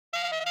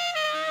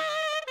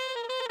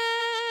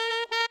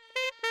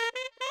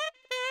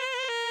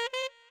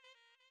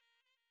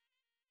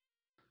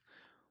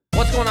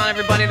What's going on,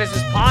 everybody? This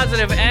is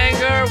Positive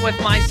Anger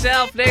with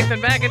myself, Nathan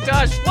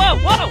McIntosh. Whoa,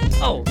 whoa!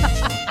 Oh,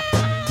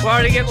 we're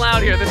already getting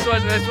loud here. This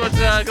one's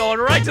going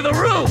right to the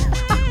roof.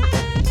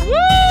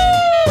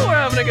 Woo! We're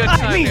having a good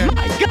time here.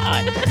 My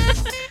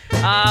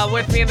God.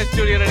 With me in the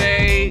studio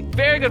today,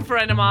 very good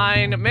friend of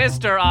mine,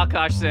 Mr.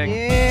 Akash Singh.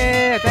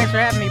 Yeah, thanks for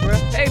having me, bro.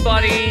 Hey,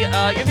 buddy.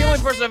 You're the only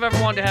person I've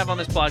ever wanted to have on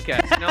this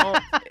podcast. You know,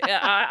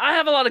 I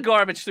have a lot of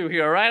garbage through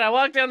here, right? I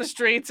walk down the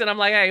streets and I'm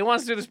like, hey, who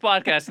wants to do this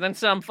podcast? And then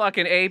some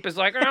fucking ape is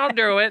like, I'll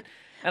do it.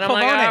 And I'm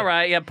like, all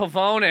right, yeah,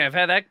 Pavone. I've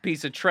had that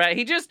piece of trash.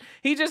 He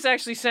just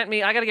actually sent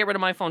me. I got to get rid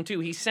of my phone too.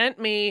 He sent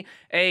me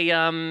me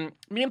and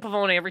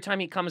Pavone every time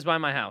he comes by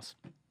my house.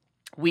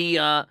 We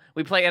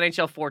play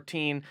NHL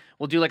 14.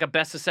 We'll do like a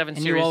best of 7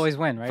 And series. you always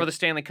win, right? For the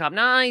Stanley Cup.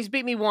 Nah, he's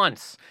beat me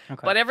once.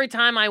 Okay. But every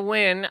time I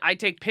win, I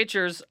take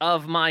pictures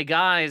of my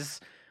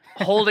guys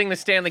holding the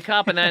Stanley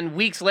Cup, and then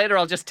weeks later,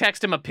 I'll just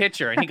text him a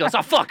picture, and he goes,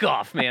 "Oh, fuck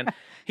off, man."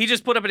 He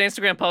just put up an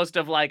Instagram post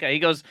of like, he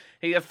goes,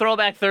 a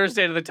throwback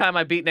Thursday to the time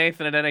I beat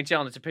Nathan at NHL,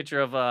 and it's a picture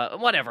of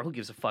whatever. Who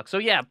gives a fuck? So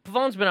yeah,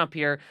 Pavone's been up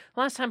here.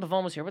 Last time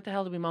Pavone was here, what the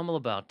hell did we mumble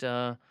about?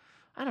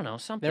 I don't know,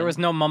 something. There was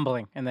no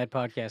mumbling in that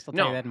podcast, I'll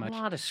tell you that much. A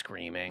lot of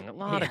screaming. A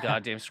lot of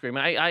goddamn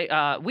screaming.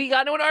 We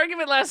got into an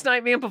argument last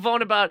night, me and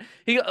Pavone,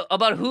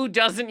 about who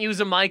doesn't use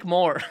a mic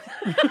more.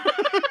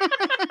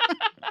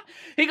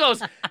 He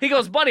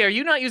goes, buddy, are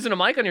you not using a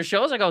mic on your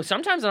shows? I go,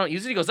 sometimes I don't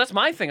use it. He goes, that's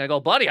my thing. I go,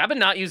 buddy, I've been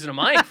not using a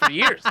mic for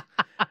years.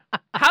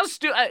 How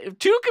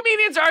two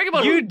comedians argue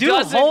about You who do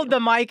doesn't. hold the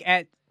mic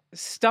at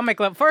stomach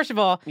level. First of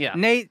all, Yeah.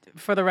 Nate,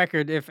 for the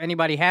record, if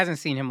anybody hasn't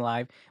seen him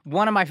live,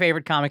 one of my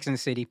favorite comics in the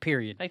city,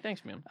 period. Hey,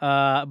 thanks, man.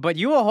 But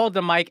you will hold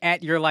the mic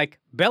at your, like,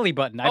 belly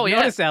button. I've Oh, yeah.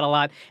 noticed that a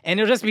lot. And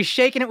you'll just be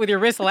shaking it with your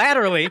wrist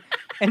laterally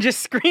and just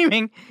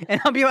screaming. And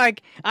I'll be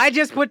like, I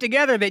just put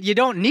together that you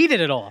don't need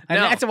it at all. And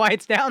No. that's why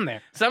it's down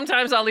there.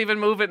 Sometimes I'll even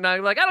move it and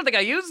I'm like, I don't think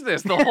I used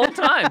this the whole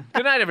time.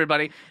 Good night,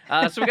 everybody.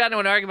 So we got into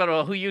an argument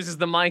about who uses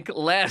the mic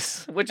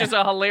less, which is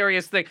a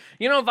hilarious thing.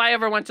 You know, if I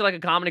ever went to like a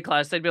comedy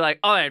class, they'd be like,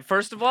 all right,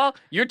 first of all,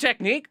 your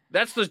technique,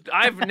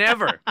 I've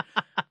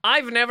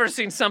never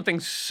seen something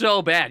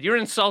so bad. You're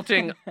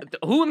insulting,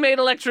 who made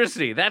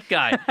electricity? That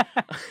guy.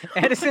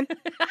 Edison?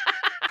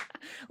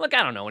 Look,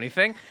 I don't know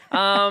anything.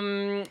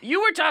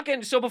 You were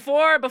talking, so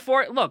before,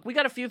 look, we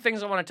got a few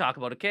things I want to talk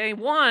about, okay?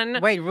 One.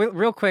 Wait,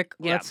 real quick.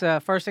 Yeah.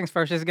 Let's first things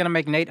first. This is gonna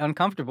make Nate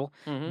uncomfortable,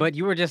 but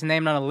you were just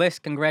named on a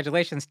list.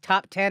 Congratulations!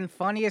 Top 10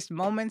 funniest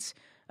moments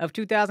of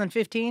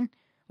 2015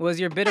 was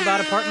your bit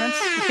about apartments.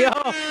 Yo,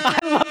 I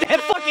love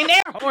that fucking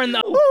air horn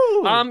though.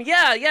 Woo!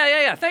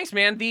 Yeah. Thanks,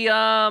 man.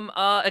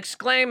 The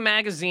Exclaim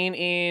magazine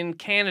in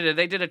Canada,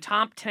 they did a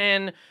top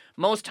 10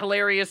 most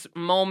hilarious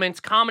moments,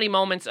 comedy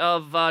moments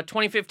of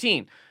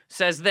 2015.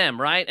 Says them,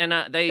 right? And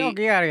they. Don't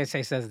you gotta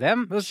say says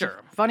them. It was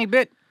Sure. a funny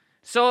bit.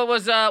 So it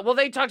was,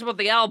 they talked about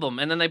the album,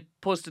 and then they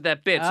posted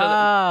that bit. So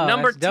Oh,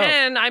 number that's dope.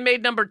 10, I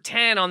made number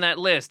 10 on that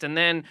list. And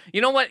then,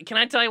 you know what? Can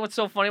I tell you what's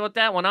so funny about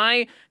that? When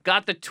I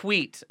got the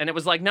tweet, and it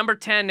was like, number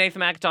 10,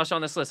 Nathan McIntosh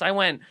on this list, I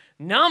went,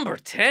 number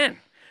 10?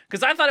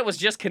 Because I thought it was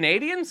just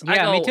Canadians.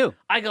 Yeah, me too.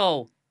 I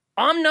go,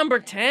 I'm number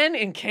 10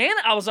 in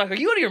Canada? I was like, are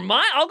you out of your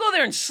mind? I'll go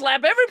there and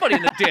slap everybody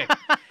in the dick.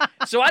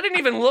 So I didn't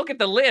even look at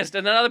the list,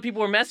 and then other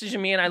people were messaging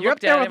me, and I You're up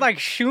looked there at with it. like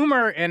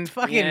Schumer and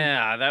fucking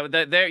Yeah,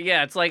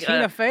 it's like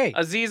Tina Fey.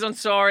 Aziz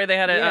Ansari. They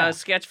had Yeah. a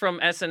sketch from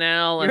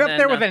SNL. You're and up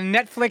there then, with a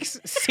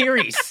Netflix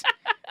series.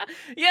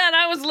 Yeah, and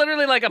I was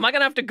literally like, am I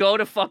gonna have to go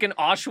to fucking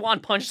Oshawa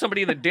and punch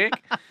somebody in the dick?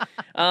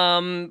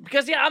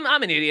 Because yeah,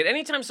 I'm an idiot.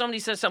 Anytime somebody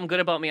says something good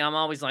about me, I'm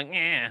always like,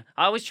 I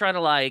always try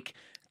to like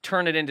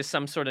turn it into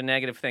some sort of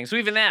negative thing. So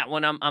even that,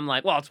 when I'm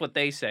like, well, it's what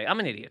they say. I'm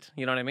an idiot.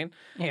 You know what I mean?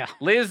 Yeah.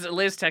 Liz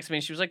texted me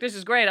and she was like, this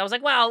is great. I was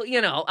like, well, you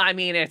know, I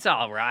mean, it's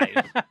all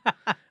right.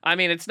 I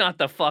mean, it's not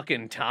the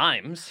fucking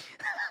Times.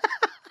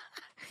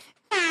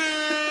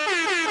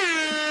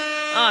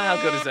 Oh, how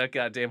good is that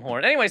goddamn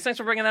horn? Anyways, thanks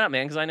for bringing that up,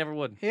 man, because I never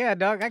would. Yeah,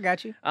 dog, I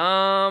got you.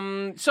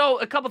 So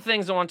a couple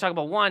things I want to talk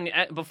about. One,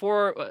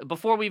 before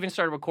we even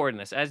started recording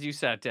this, as you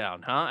sat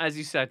down, As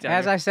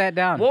I sat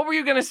down. what were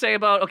you gonna say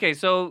about? Okay,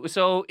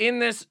 so in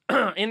this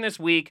in this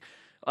week,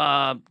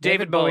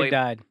 David Bowie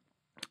died.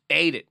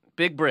 ate it,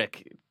 big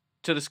brick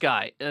to the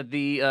sky.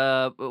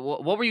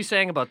 What were you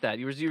saying about that?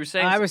 You were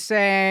saying I was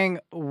saying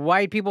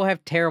white people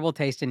have terrible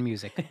taste in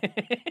music.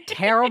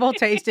 Terrible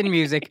taste in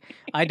music.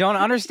 I don't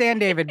understand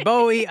David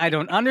Bowie. I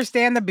don't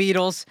understand the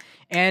Beatles.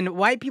 And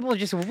white people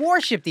just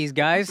worship these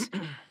guys.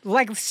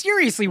 Like,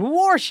 seriously,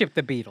 worship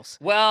the Beatles.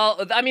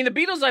 Well, I mean, the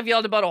Beatles I've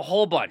yelled about a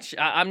whole bunch.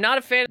 I'm not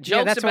a fan of jokes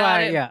Yeah, that's about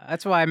why. it. Yeah,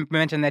 that's why I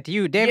mentioned that to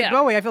you. David Yeah.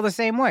 Bowie, I feel the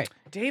same way.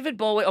 David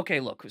Bowie. Okay,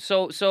 look.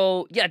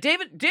 So yeah,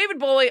 David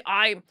Bowie.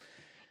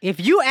 If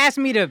you asked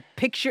me to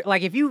picture,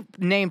 like, if you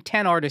named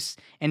 10 artists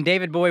and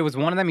David Bowie was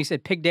one of them, you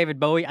said pick David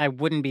Bowie, I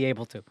wouldn't be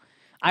able to.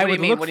 I would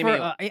look What do for. you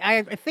mean?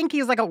 I think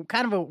he's like a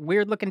kind of a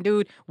weird looking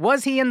dude.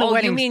 Was he in the Oh,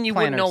 Wedding you mean you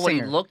Planner wouldn't know what he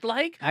singer? looked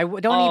like? I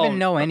don't even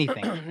know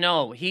anything.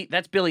 No,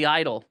 that's Billy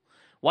Idol.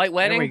 White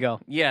Wedding. we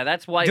go. Yeah,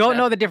 that's White. Don't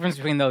know the difference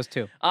between those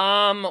two.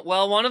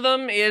 Well, one of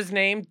them is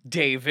named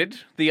David.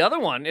 The other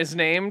one is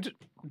named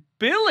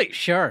Billy.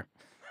 Sure.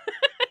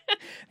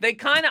 They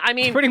kind of, I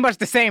mean, Pretty much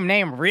the same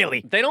name,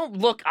 really. they don't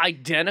look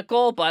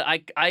identical, but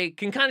I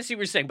can kind of see what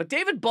you're saying. But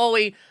David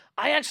Bowie,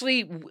 I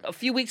actually, a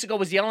few weeks ago,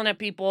 was yelling at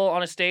people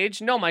on a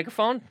stage. No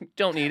microphone.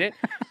 Don't need it.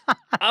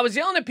 I was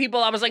yelling at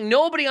people. I was like,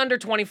 nobody under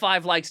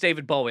 25 likes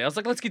David Bowie. I was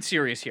like, let's get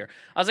serious here.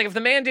 I was like, if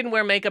the man didn't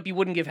wear makeup, you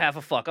wouldn't give half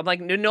a fuck. I'm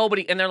like,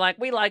 nobody. And they're like,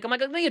 we like him. I'm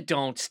like, no, you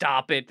don't.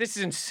 Stop it. This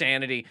is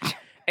insanity.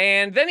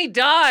 And then he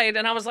died,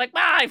 and I was like,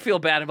 I feel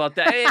bad about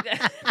that.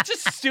 It's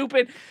just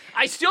stupid.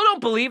 I still don't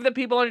believe that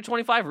people under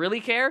 25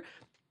 really care,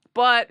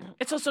 but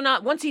it's also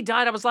not. Once he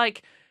died, I was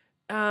like,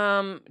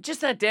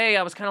 just that day,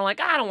 I was kind of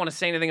like, I don't want to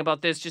say anything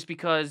about this just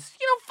because,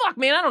 fuck,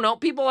 man, I don't know.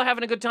 People are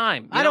having a good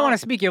time. I don't want to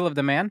speak ill of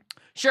the man.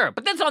 Sure,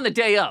 but that's on the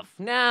day of.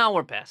 Now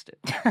we're past it.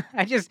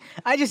 I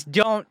just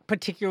don't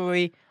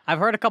particularly. I've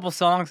heard a couple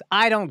songs.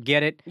 I don't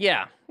get it.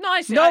 Yeah. No,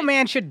 I see. No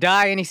man should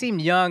die, and he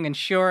seemed young and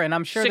sure, and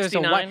I'm sure there's a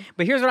 69. white.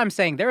 But here's what I'm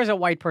saying: there is a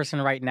white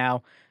person right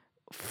now,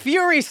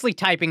 furiously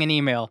typing an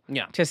email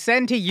to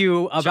send to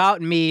you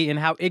about me and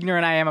how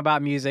ignorant I am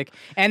about music.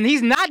 And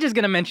he's not just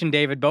going to mention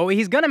David Bowie;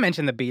 he's going to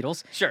mention the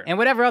Beatles, and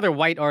whatever other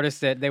white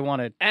artists that they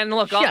want to. And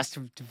look, just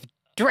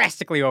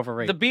drastically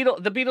overrate. The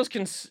Beatles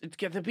can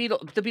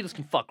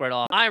fuck right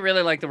off. I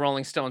really like the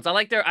Rolling Stones. I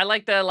like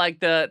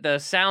the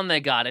sound they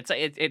got.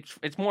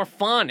 It's more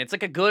fun. It's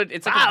like a good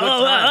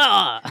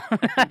time.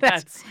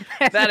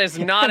 That is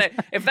not it.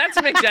 If that's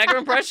a Mick Jagger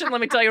impression, let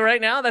me tell you right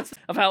now, that's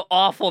of how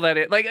awful that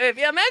is. Like, imagine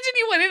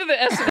you went into the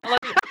SNL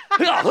like,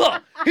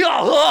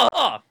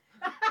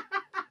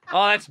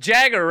 oh, that's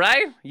Jagger,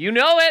 right? You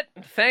know it.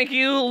 Thank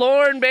you,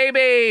 Lorne,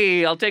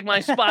 baby. I'll take my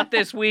spot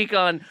this week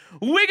on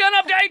Weekend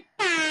Update.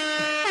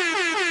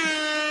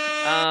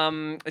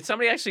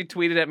 Somebody actually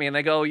tweeted at me and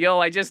they go,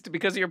 yo,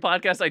 because of your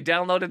podcast, I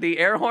downloaded the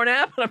Air Horn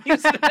app and I'm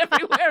using it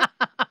everywhere.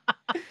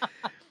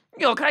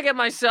 Can I get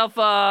myself,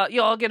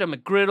 I'll get a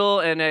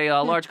McGriddle and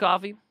a large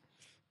coffee.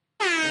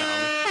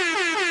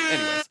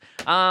 Anyways.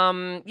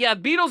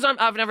 Beatles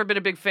I've never been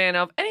a big fan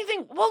of.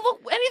 Anything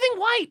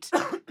white.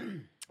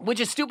 Which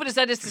is stupid as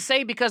that is to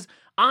say, because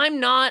I'm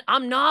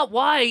not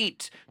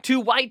white to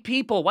white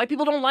people. White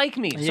people don't like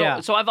me.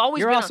 So I've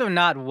always You're also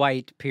not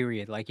white,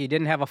 period. Like, you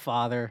didn't have a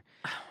father.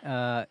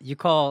 You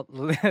call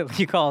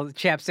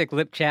chapstick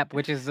lip chap,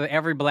 which is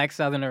every black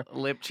Southerner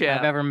lip chap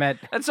I've ever met.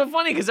 That's so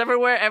funny because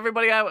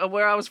everybody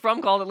where I was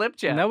from called it lip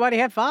chap. Nobody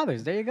had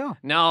fathers. There you go.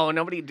 No,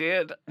 nobody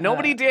did.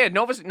 Nobody did.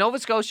 Nova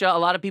Scotia, a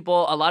lot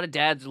of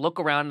dads look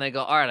around and they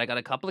go, all right, I got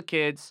a couple of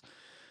kids.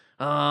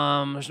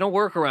 There's no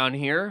work around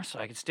here, so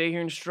I can stay here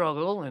and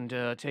struggle and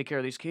take care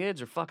of these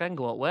kids, or fuck, I can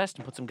go out west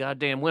and put some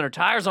goddamn winter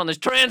tires on this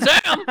Trans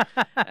Am,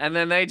 and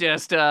then they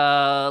just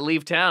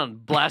leave town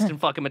blasting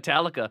fucking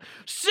Metallica.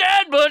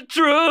 Sad but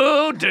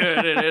true. Do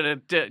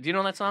you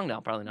know that song?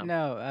 No, probably not.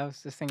 No, I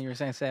was just thinking you were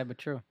saying sad but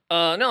true.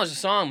 No, it's a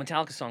song,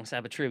 Metallica song,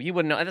 Sad but true. You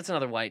wouldn't know. That's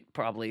another white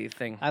probably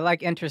thing. I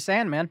like Enter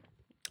Sandman,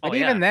 but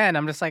even then,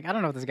 I'm just like, I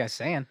don't know what this guy's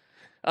saying.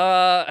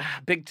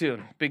 Big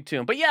tune.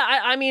 But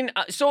yeah, I mean,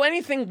 so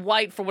anything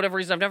white for whatever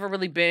reason, I've never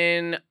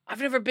been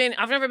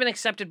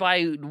accepted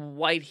by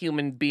white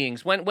human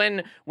beings.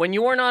 When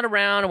you're not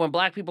around, or when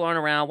black people aren't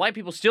around, white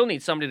people still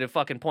need somebody to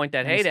fucking point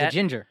that hate at. It's the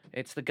ginger.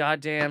 It's the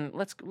goddamn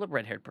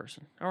red-haired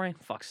person. All right,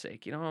 fuck's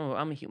sake.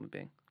 I'm a human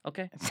being.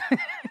 Okay.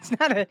 It's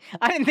not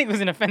I didn't think it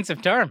was an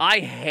offensive term. I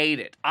hate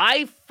it.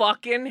 I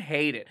fucking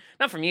hate it.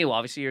 Not from you,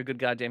 obviously. You're a good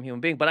goddamn human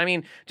being. But I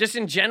mean, just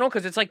in general,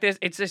 because it's like this.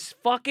 It's this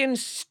fucking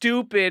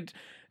stupid,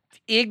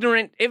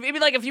 ignorant. It'd be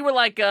like if you were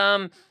like,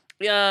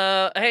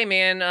 hey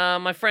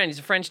man, my friend, he's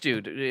a French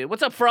dude.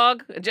 What's up,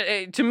 frog?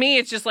 To me,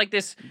 it's just like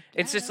this.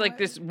 It's just like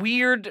this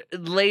weird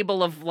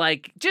label of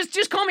like,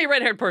 just call me a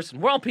red-haired person.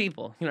 We're all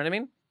people. You know what I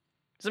mean?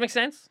 Does that make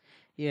sense?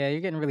 Yeah,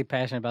 you're getting really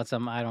passionate about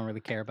something I don't really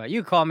care about.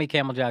 You call me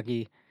Camel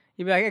Jockey.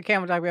 You'd be like, hey,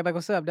 Camel Jockey. I'm like,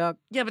 what's up, dog?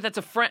 Yeah, but that's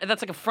a friend.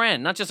 That's like a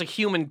friend, not just a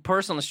human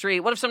person on the street.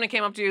 What if somebody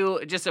came up to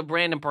you, just a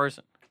random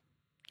person?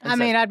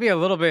 I'd be a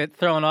little bit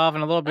thrown off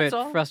and a little bit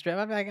frustrated.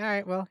 I'd be like, all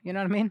right, well, you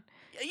know what I mean?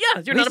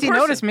 Yeah, you're not a person. At least he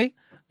noticed me.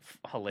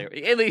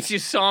 Hilarious. At least you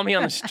saw me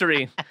on the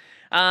street.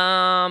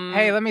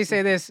 Hey, let me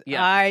say this.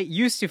 Yeah. I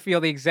used to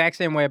feel the exact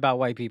same way about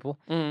white people.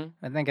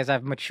 Mm-hmm. I think as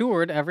I've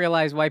matured, I've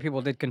realized white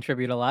people did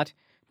contribute a lot.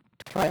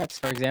 Toilets,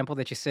 for example,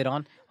 that you sit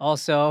on.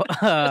 Also,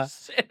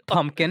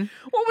 pumpkin.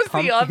 What was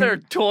the other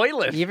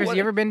toilet? You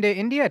ever been to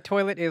India? A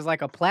toilet is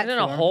like a platform.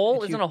 Isn't it a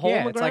hole? Isn't a hole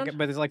in the ground?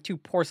 But there's like two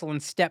porcelain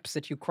steps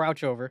that you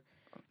crouch over.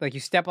 Like you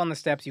step on the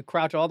steps, you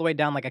crouch all the way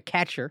down like a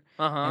catcher,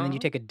 and then you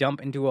take a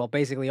dump into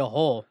basically a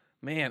hole.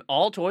 Man,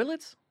 all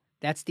toilets?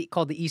 That's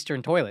called the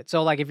Eastern toilet.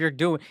 So like if you're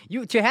doing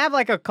to have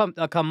like a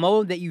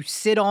commode that you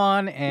sit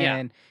on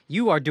and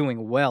you are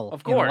doing well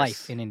of course. In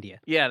life in India.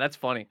 Yeah, that's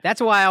funny.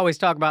 That's why I always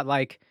talk about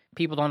like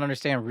people don't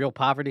understand real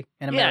poverty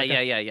in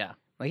America. Yeah.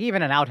 Like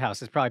even an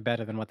outhouse is probably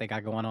better than what they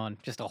got going on.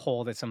 Just a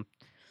hole that some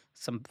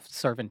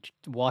servant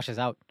washes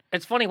out.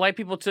 It's funny, white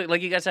people took,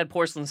 like you guys had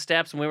porcelain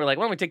steps, and we were like,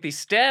 why don't we take these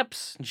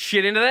steps and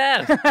shit into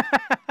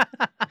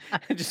that?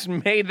 Just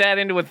made that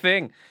into a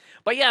thing.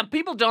 But yeah,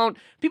 people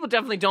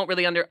definitely don't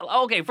really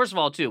okay, first of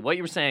all, too, what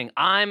you were saying,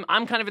 I'm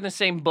kind of in the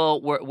same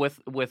boat with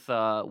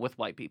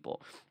white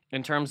people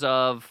in terms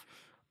of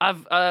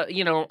I've,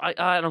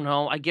 I don't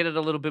know. I get it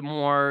a little bit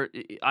more.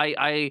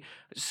 I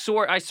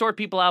sort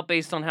people out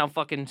based on how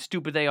fucking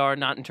stupid they are,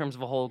 not in terms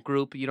of a whole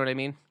group. You know what I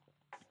mean?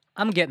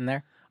 I'm getting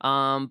there.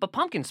 But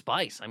pumpkin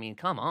spice. I mean,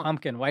 come on.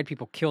 Pumpkin. White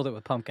people killed it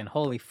with pumpkin.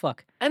 Holy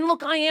fuck. And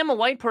look, I am a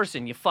white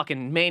person, you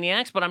fucking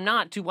maniacs, but I'm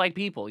not two white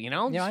people, you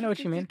know? Yeah, I know what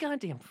you mean. These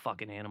goddamn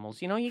fucking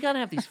animals, you know? You gotta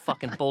have these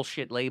fucking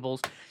bullshit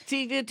labels.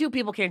 See, two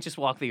people can't just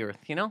walk the earth,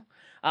 you know?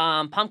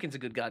 Pumpkin's a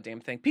good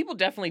goddamn thing. People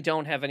definitely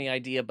don't have any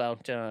idea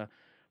about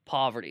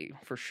poverty,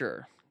 for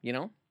sure, you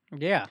know?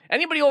 Yeah.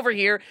 Anybody over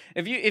here,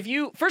 if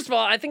you, first of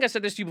all, I think I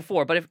said this to you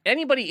before, but if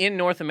anybody in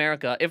North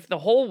America, if the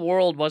whole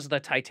world was the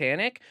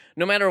Titanic,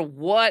 no matter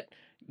what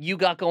you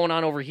got going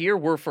on over here,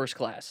 we're first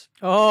class.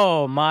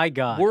 Oh my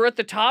God. We're at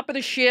the top of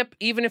the ship,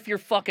 even if you're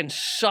fucking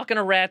sucking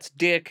a rat's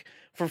dick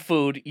for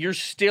food, you're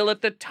still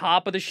at the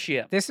top of the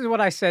ship. This is what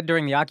I said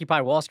during the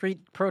Occupy Wall Street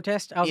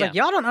protest. I was Yeah. like,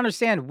 y'all don't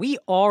understand. We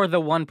are the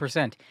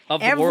 1%.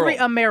 Of the Every world.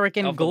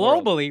 American Of the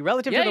world. globally,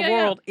 relative Yeah, to the yeah,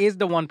 yeah. world, is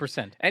the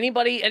 1%.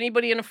 Anybody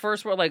in the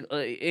first world, like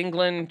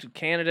England,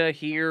 Canada,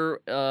 here,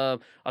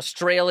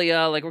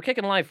 Australia, like we're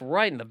kicking life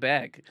right in the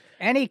bag.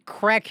 Any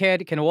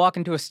crackhead can walk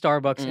into a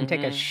Starbucks and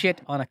take a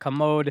shit on a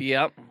commode.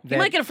 Yep. You That-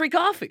 might get a free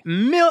coffee.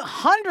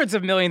 Hundreds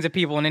of millions of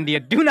people in India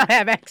do not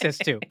have access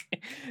to.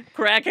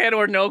 Crackhead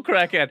or no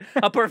crackhead.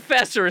 A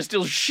professor is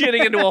still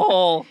shitting into a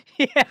hole.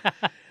 Yeah.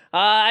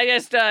 I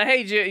just,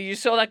 hey, you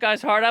sew that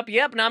guy's heart up?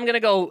 Yep, now I'm going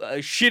to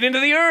go shit into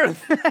the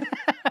earth.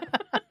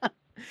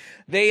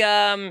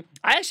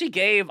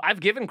 I've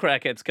given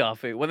crackheads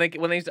coffee.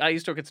 I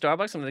used to work at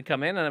Starbucks and they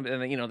come in and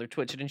they're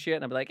twitching and shit.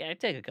 And I'd be like, hey,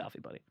 take a coffee,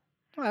 buddy.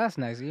 Well, that's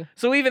nice of you.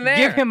 So even there.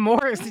 Give him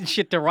more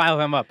shit to rile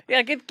him up.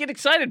 Yeah, get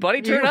excited,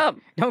 buddy. Turn up.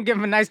 Don't give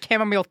him a nice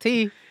chamomile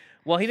tea.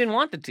 Well, he didn't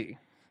want the tea.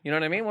 You know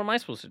what I mean? What am I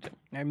supposed to do?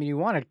 I mean, you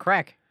wanted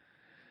crack.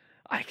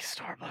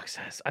 Starbucks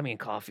has. I mean,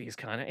 coffee is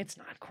it's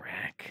not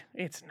crack.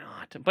 It's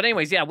not. But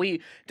anyways, yeah,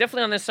 we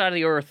definitely on this side of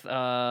the earth,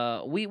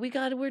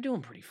 we're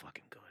doing pretty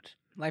fucking good.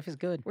 Life is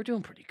good. We're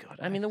doing pretty good.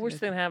 I mean, the worst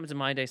thing that happens in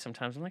my day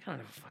sometimes, I'm like, I don't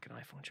have a fucking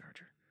iPhone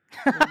charger.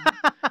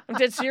 I'm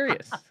dead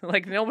serious.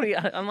 Like nobody.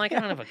 I'm like, I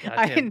don't have a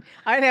goddamn.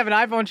 I didn't have an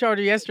iPhone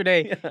charger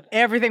yesterday. Yeah.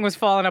 Everything was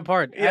falling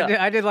apart. Yeah.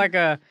 I did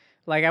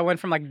I went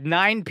from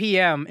 9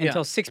 p.m.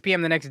 until 6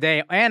 p.m. the next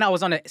day, and I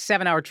was on a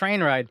 7-hour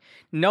train ride,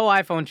 no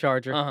iPhone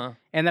charger. Uh-huh.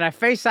 And then I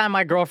FaceTimed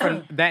my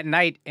girlfriend that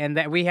night, and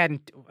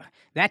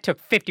that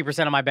took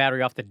 50% of my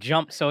battery off the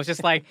jump. So it's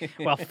just like,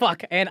 well,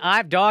 fuck. And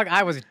I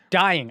was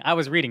dying. I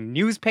was reading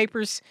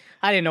newspapers.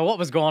 I didn't know what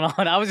was going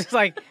on. I was just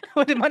like,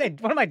 what am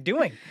I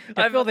doing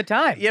to fill the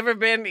time? You ever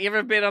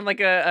been on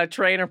like a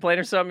train or plane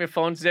or something? Your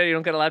phone's dead. You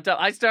don't get a laptop.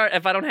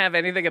 If I don't have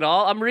anything at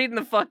all, I'm reading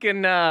the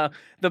fucking the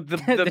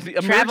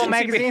travel emergency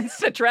magazines?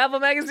 the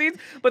travel magazines.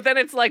 But then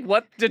it's like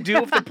what to do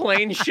if the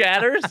plane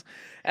shatters.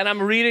 And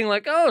I'm reading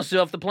like, oh,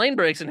 so if the plane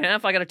breaks in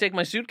half, I got to take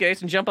my suitcase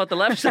and jump out the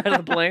left side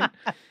of the plane.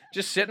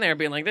 Just sitting there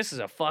being like, this is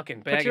a fucking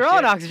bag Put your of own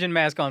shit. oxygen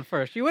mask on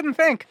first. You wouldn't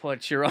think.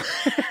 Put your own.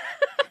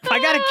 If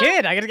I got a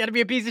kid, I got to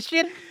be a piece of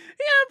shit.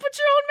 Yeah, put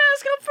your own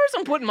mask on first.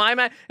 I'm putting my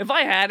mask. If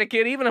I had a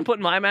kid, even I'm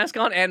putting my mask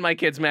on and my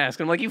kid's mask.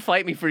 I'm like, you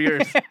fight me for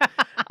yours.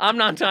 I'm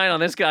not tying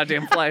on this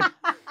goddamn flight.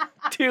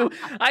 2,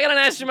 I got an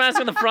extra mask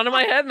on the front of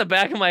my head and the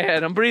back of my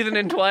head. I'm breathing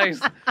in twice.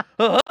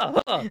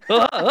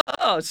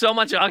 So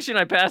much oxygen,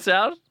 I pass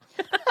out.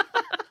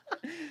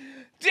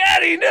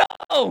 Daddy,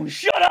 no!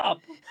 Shut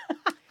up!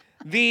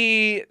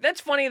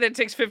 That's funny that it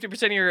takes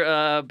 50% of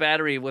your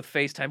battery with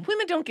FaceTime.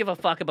 Women don't give a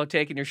fuck about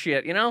taking your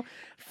shit, you know?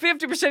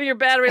 50% of your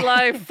battery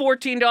life,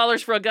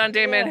 $14 for a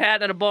goddamn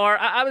Manhattan at a bar.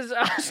 I was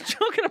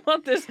joking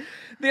about this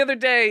the other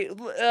day.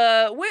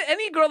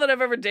 Any girl that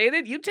I've ever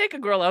dated, you take a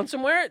girl out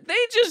somewhere, they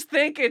just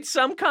think it's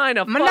some kind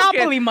of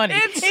Monopoly money.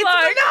 It's It's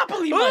like,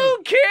 Monopoly money.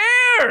 who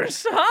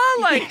cares?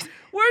 Huh? Like...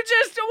 We're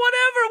just,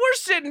 whatever, we're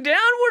sitting down,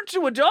 we're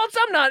 2 adults,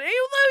 I'm not,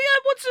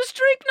 what's the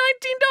streak,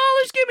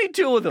 $19, give me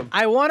 2 of them.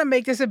 I want to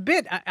make this a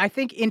bit. I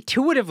think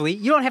intuitively,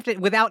 you don't have to,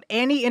 without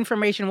any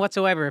information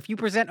whatsoever, if you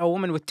present a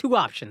woman with 2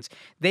 options,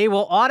 they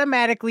will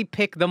automatically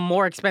pick the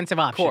more expensive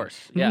option. Of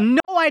course, yeah. No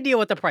idea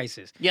what the price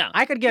is. Yeah.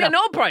 I could get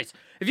no price.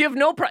 If you have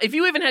no price, if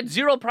you even had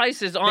 0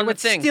 prices on they the would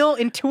thing, still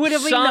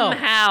intuitively know.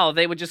 somehow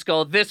they would just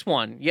go, this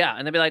one, yeah.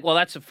 And they'd be like, well,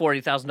 that's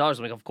 $40,000.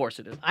 I'm like, of course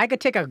it is. I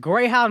could take a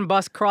Greyhound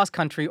bus cross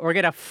country or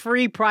get a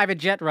free private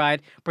jet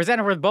ride,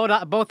 present her with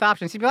both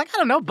options. She'd be like, I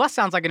don't know, bus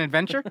sounds like an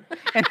adventure.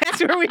 And that's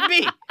where we'd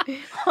be.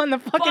 On the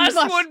fucking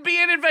bus. Would be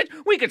an adventure.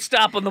 We could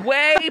stop on the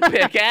way,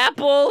 pick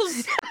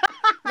apples.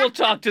 We'll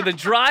talk to the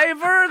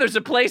driver. There's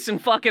a place in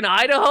fucking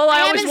Idaho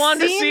I always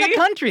wanted to see. the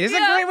country. This is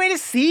a great way to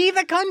see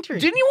the country.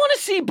 Didn't you want to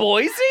see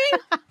Boise?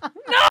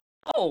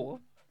 No!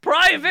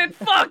 Private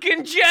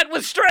fucking jet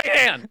with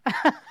Strahan!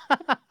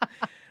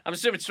 I'm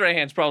assuming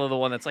Strahan's probably the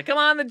one that's like, come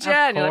on the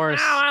jet. And you're like,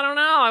 course. oh, I don't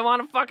know. I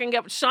want to fucking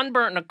get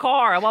sunburnt in a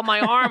car. I want my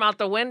arm out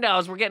the window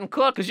as we're getting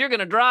cooked because you're going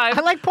to drive.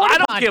 I like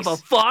porta I don't give a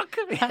potties. fuck.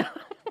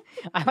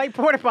 I like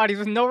porta potties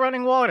with no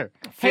running water.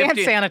 Hand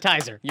 50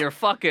 sanitizer. Your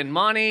fucking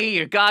money,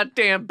 your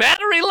goddamn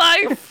battery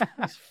life.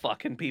 These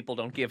fucking people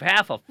don't give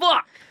half a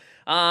fuck.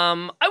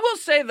 I will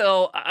say,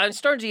 though, I'm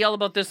starting to yell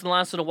about this in the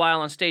last little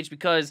while on stage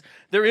because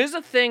there is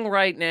a thing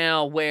right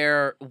now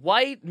where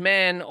white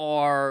men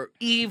are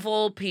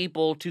evil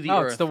people to the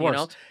earth. It's the worst. You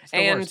know? It's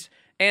the worst.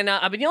 And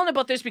I've been yelling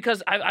about this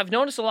because I've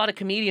noticed a lot of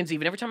comedians,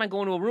 even every time I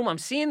go into a room, I'm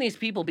seeing these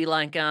people be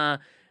like,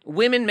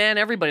 women, men,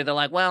 everybody. They're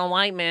like, well,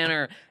 white men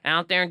are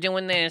out there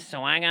doing this,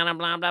 so I gotta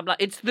blah, blah, blah.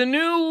 It's the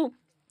new...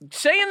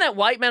 Saying that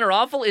white men are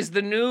awful is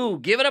the new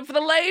give it up for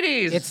the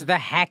ladies. It's the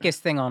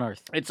hackest thing on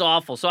earth. It's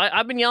awful. So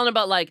I've been yelling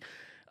about, like,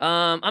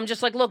 I'm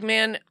just like, look,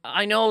 man,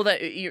 I know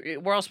that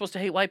we're all supposed to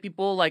hate white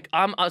people. Like,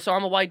 I'm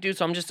a white dude,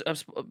 so I'm just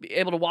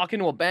able to walk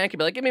into a bank and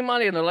be like, give me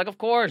money. And they're like, of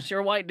course, you're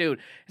a white dude.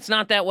 It's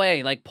not that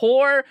way. Like,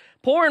 poor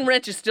and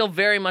rich is still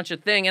very much a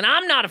thing. And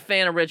I'm not a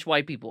fan of rich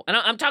white people. And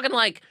I'm talking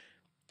like,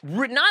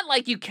 not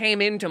like you came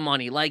into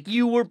money. Like,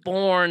 you were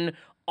born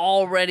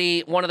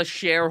already one of the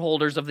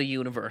shareholders of the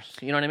universe.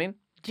 You know what I mean?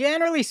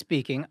 Generally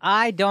speaking,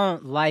 I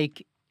don't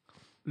like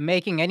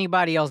making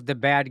anybody else the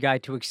bad guy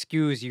to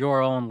excuse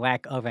your own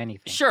lack of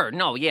anything. Sure.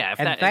 No, yeah.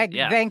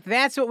 Think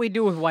that's what we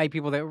do with white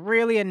people that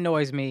really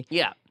annoys me.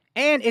 Yeah.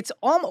 And it's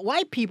almost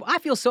white people. I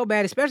feel so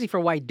bad, especially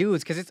for white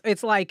dudes, because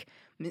it's like,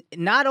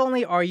 not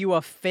only are you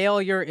a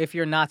failure if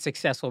you're not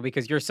successful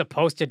because you're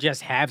supposed to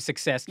just have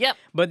success. Yep.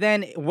 But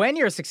then when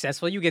you're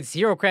successful, you get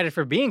zero credit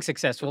for being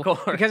successful. Of course.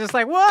 Because it's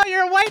like, well,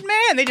 you're a white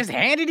man. They just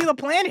handed you the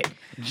planet.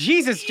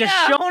 Jesus just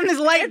shone his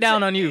light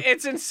down on you.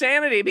 It's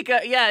insanity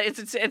because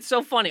it's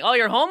so funny. Oh,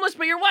 you're homeless,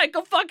 but you're white.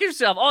 Go fuck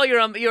yourself. Oh, you're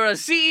a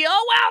CEO.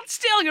 Well,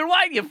 still you're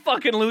white. You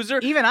fucking loser.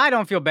 Even I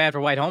don't feel bad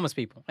for white homeless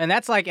people, and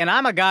that's like, and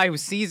I'm a guy who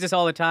sees this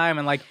all the time,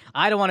 and like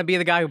I don't want to be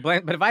the guy who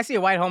blames. But if I see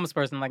a white homeless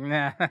person, I'm like,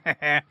 nah.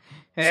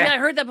 See, I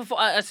heard that before.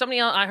 I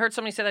heard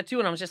somebody say that too,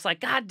 and I was just like,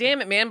 God damn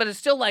it, man! But it's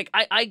still like,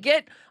 I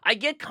get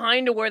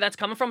kind of where that's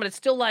coming from, but it's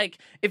still like,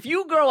 if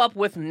you grow up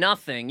with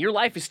nothing, your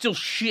life is still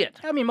shit.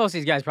 I mean, most of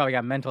these guys probably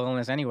got mental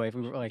illness anyway, if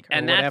we were like, or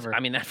whatever.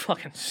 That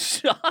fucking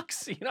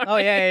sucks. You know? Oh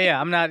yeah.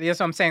 I'm not. That's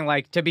what I'm saying.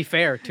 Like, to be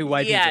fair to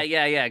white people.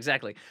 Yeah,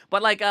 exactly.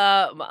 But like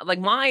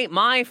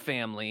my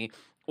family.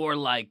 Or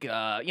like,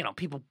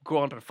 people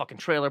growing up in a fucking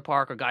trailer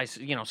park, or guys,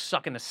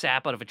 sucking the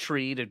sap out of a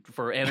tree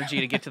for energy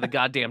to get to the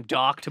goddamn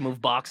dock to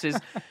move boxes.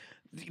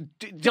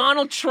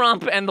 Donald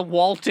Trump and the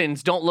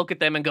Waltons don't look at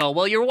them and go,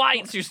 well, you're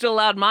white, so you're still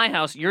allowed in my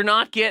house. You're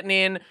not getting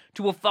in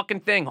to a fucking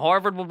thing.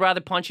 Harvard would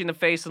rather punch you in the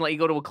face than let you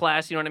go to a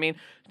class, you know what I mean?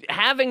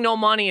 Having no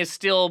money is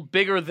still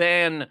bigger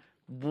than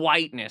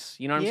whiteness,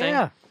 you know what I'm saying?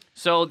 Yeah.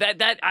 So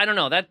that I don't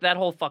know, that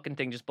whole fucking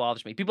thing just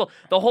bothers me.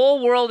 The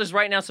whole world is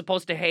right now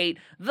supposed to hate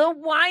the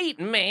white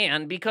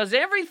man because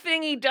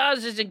everything he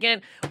does is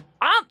again.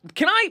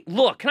 Can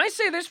I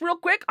say this real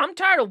quick? I'm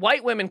tired of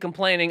white women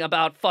complaining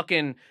about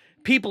fucking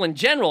people in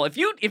general. If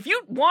you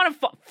want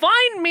to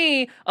find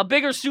me a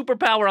bigger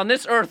superpower on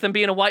this earth than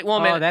being a white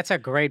woman. Oh, that's a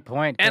great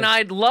point. And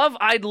I'd love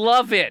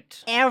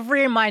it.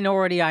 Every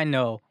minority I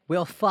know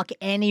will fuck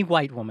any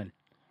white woman.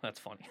 That's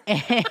funny.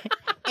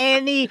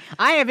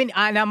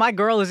 Now my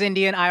girl is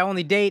Indian. I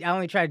only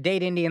try to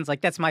date Indians. Like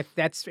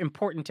that's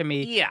important to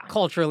me. Yeah.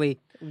 Culturally,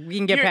 we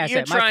can get past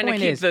you're that. Trying My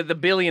point to keep the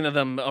billion of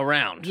them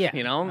around. Yeah.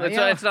 You know,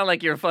 it's not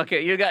like you're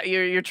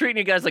treating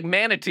you guys like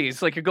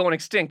manatees, like you're going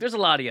extinct. There's a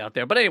lot of you out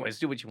there. But anyways,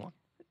 do what you want.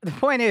 The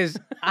point is,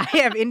 I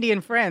have Indian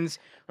friends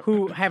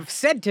who have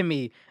said to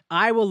me,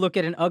 I will look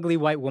at an ugly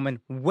white woman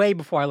way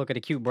before I look at a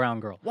cute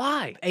brown girl.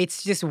 Why?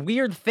 It's this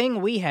weird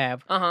thing we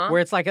have where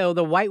it's like, oh,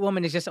 the white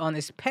woman is just on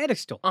this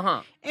pedestal.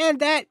 And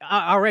that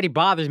already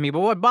bothers me.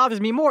 But what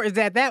bothers me more is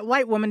that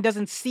white woman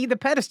doesn't see the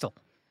pedestal.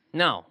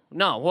 No.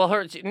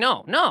 Well,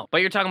 no. But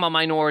you're talking about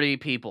minority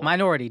people.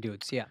 Minority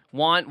dudes, yeah.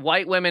 Want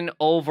white women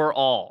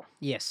overall.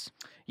 yes.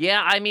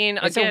 Yeah, I mean,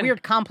 It's a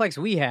weird complex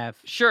we have.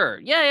 Sure.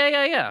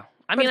 Yeah.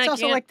 But it's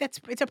also like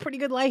it's a pretty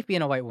good life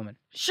being a white woman.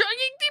 Sure,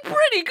 you're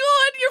pretty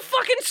good. You're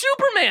fucking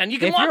Superman. You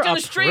can walk down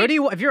the street.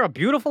 If you're a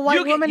beautiful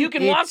white woman, you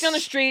can walk down the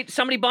street.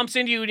 Somebody bumps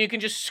into you, and you can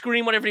just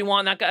scream whatever you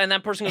want. And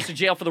that person goes to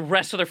jail for the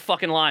rest of their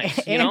fucking lives.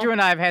 Andrew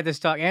and I have had this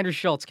talk. Andrew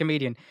Schultz,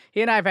 comedian.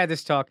 He and I have had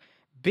this talk.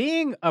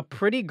 Being a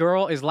pretty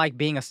girl is like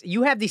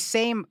you have the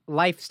same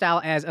lifestyle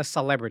as a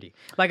celebrity.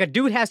 Like a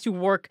dude has to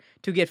work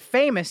to get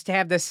famous to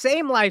have the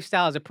same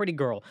lifestyle as a pretty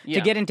girl. Yeah.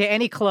 To get into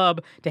any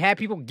club, to have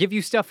people give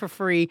you stuff for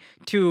free,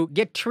 to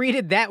get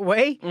treated that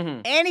way.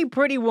 Any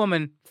pretty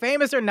woman,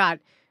 famous or not,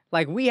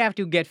 like we have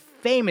to get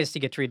famous to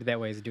get treated that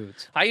way as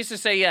dudes. I used to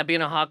say, yeah,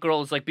 being a hot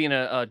girl is like being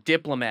a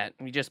diplomat.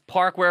 You just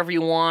park wherever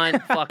you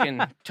want,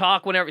 fucking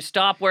talk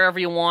stop wherever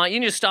you want. You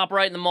can just stop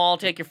right in the mall,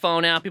 take your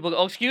phone out. People go,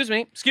 oh, excuse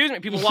me.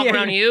 People walk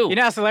around you. You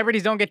know how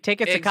celebrities don't get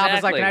tickets? Exactly. The cop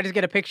is like, can I just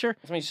get a picture?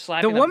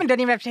 The woman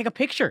doesn't even have to take a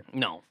picture.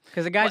 No.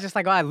 Because the guy's just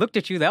like, oh, I looked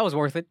at you. That was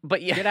worth it.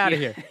 But yeah, get out of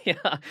here.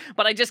 Yeah.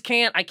 But I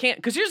can't.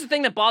 Because here's the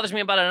thing that bothers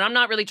me about it, and I'm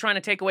not really trying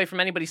to take away from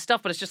anybody's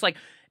stuff, but it's just like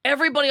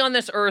everybody on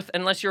this earth,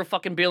 unless you're a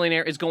fucking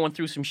billionaire, is going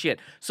through some shit.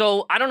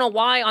 So I don't know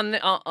why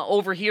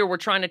over here we're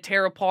trying to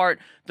tear apart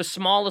the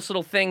smallest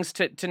little things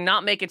to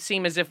not make it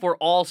seem as if we're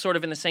all sort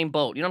of in the same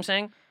boat. You know what I'm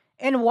saying?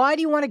 And why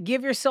do you want to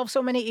give yourself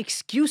so many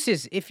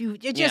excuses? If you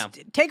just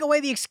take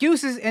away the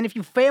excuses, and if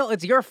you fail,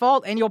 it's your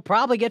fault, and you'll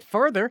probably get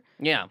further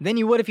than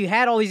you would if you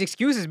had all these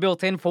excuses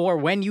built in for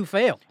when you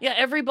fail. Yeah,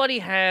 everybody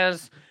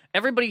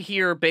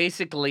here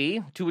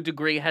basically, to a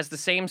degree, has the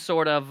same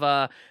sort of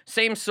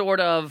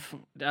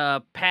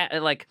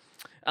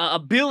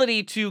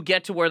ability to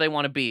get to where they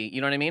want to be.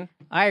 You know what I mean?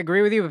 I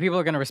agree with you, but people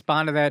are going to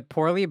respond to that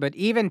poorly. But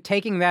even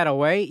taking that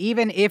away,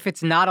 even if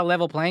it's not a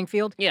level playing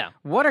field,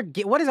 what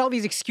is all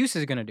these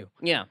excuses going to do?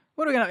 Yeah.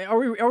 What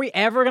are we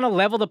ever gonna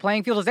level the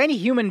playing field? Is any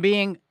human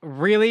being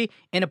really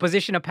in a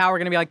position of power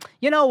gonna be like,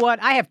 you know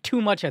what? I have too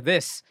much of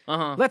this.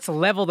 Let's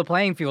level the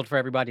playing field for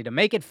everybody to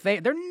make it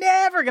fair. They're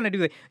never gonna do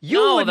that.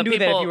 You wouldn't do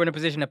that if you were in a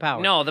position of power.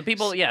 No, the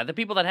people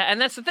that and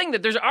that's the thing,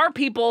 that there are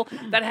people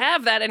that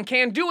have that and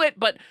can do it,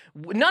 but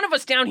none of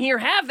us down here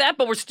have that.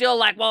 But we're still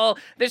like, well,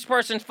 this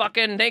person's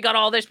fucking, they got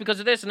all this because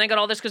of this, and they got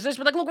all this because of this.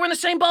 But like, look, we're in the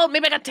same boat.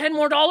 Maybe I got $10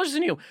 more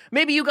than you.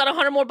 Maybe you got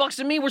 $100 more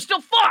than me. We're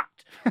still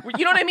fucked.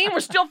 You know what I mean? We're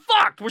still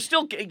fucked. We're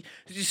still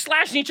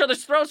slashing each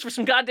other's throats for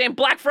some goddamn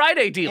Black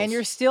Friday deals. And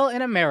you're still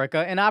in America,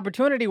 and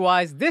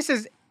opportunity-wise, this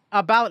is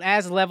about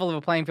as level of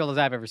a playing field as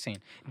I've ever seen.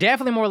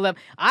 Definitely more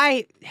level.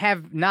 I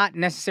have not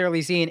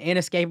necessarily seen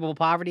inescapable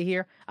poverty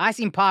here. I've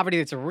seen poverty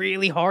that's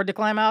really hard to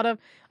climb out of.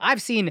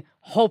 I've seen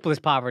hopeless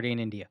poverty in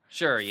India.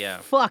 Sure, yeah.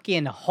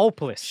 Fucking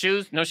hopeless.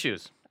 Shoes? No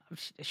shoes.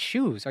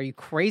 Shoes? Are you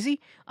crazy?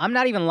 I'm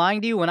not even lying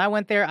to you. When I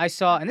went there, I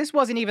saw, and this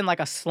wasn't even like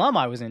a slum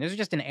I was in. This was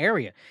just an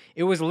area.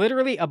 It was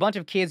literally a bunch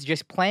of kids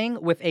just playing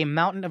with a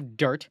mountain of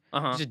dirt.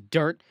 Just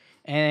dirt.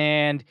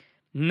 And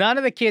none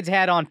of the kids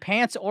had on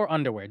pants or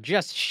underwear.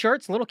 Just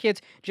shirts. Little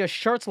kids, just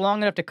shirts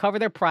long enough to cover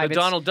their privates.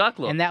 The Donald Duck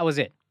look. And that was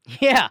it.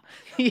 Yeah.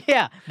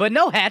 Yeah. But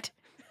no hat.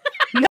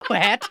 No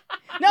hat.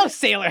 No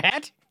sailor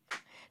hat.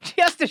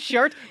 Just a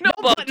shirt. No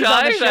bow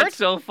tie. That's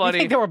so funny.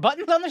 You think there were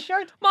buttons on the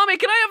shirt? Mommy,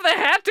 can I have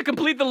the hat to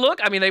complete the look?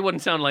 I mean, they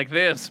wouldn't sound like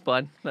this,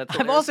 but that's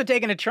I've also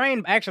taken a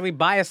train actually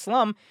by a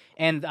slum,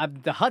 and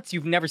the huts,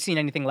 you've never seen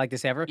anything like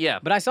this ever. Yeah.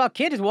 But I saw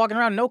kids walking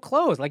around no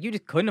clothes. Like, you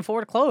just couldn't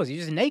afford clothes. You're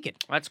just naked.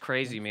 That's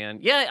crazy, man.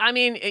 Yeah, I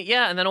mean,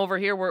 yeah, and then over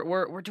here,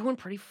 we're doing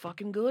pretty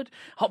fucking good.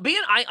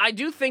 I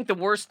do think the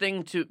worst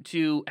thing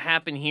to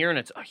happen here, and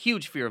it's a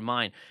huge fear of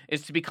mine,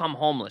 is to become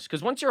homeless.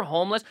 Because once you're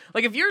homeless,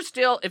 like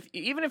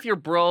even if you're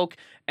broke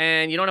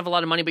and you don't have a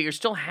lot of money, but you're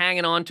still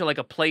hanging on to like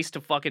a place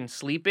to fucking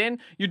sleep in,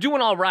 you're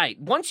doing all right.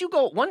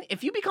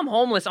 If you become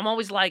homeless, I'm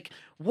always like,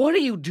 what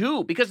do you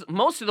do? Because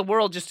most of the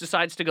world just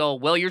decides to go,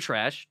 well, you're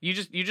trash. You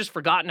just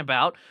forgotten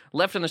about,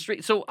 left on the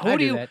street. So how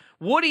do you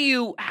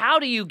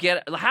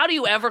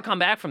ever come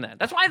back from that?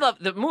 That's why I love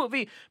the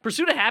movie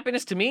Pursuit of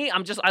Happiness. To me, I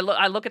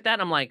look at that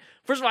and I'm like,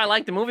 first of all, I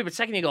like the movie, but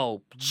second you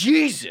go,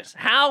 Jesus,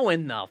 how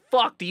in the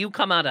fuck do you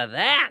come out of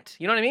that?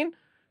 You know what I mean?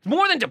 It's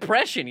more than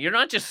depression. You're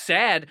not just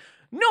sad.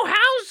 No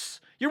house.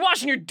 You're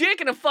washing your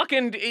dick in a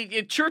fucking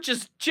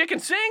church's chicken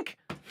sink.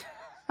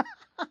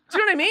 Do you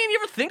know what I mean? You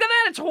ever think of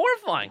that? It's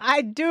horrifying.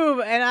 I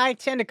do, and I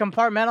tend to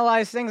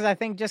compartmentalize things, I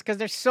think, just because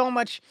there's so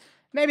much.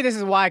 Maybe this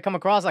is why I come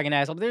across like an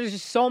asshole, but there's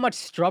just so much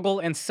struggle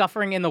and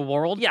suffering in the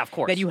world. Yeah, of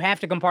course. That you have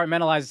to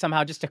compartmentalize it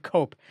somehow just to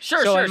cope.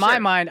 So in my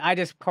mind, I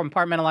just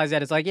compartmentalize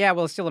that. It's like, yeah,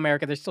 well, it's still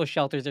America. There's still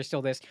shelters. There's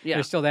still this. Yeah.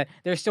 There's still that.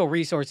 There's still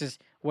resources.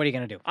 What are you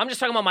going to do? I'm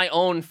just talking about my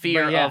own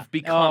fear of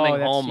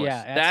becoming homeless.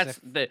 Yeah,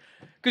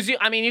 because you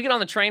get on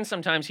the train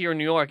sometimes here in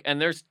New York,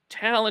 and there's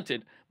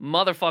talented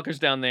motherfuckers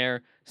down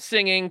there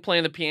singing,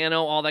 playing the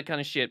piano, all that kind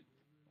of shit.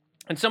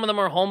 And some of them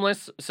are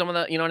homeless. Some of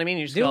the, you know what I mean?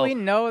 You just Do we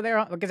know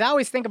they're... Because I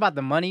always think about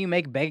the money you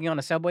make begging on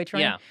a subway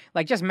train. Yeah.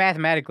 Like, just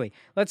mathematically.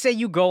 Let's say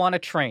you go on a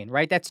train,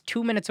 right? That's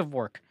 2 minutes of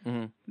work.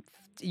 Mm-hmm.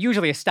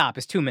 Usually a stop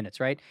is 2 minutes,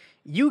 right?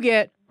 You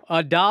get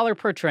 $1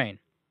 per train.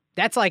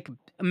 That's like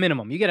a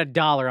minimum. You get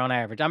 $1 on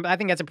average. I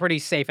think that's a pretty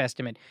safe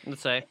estimate.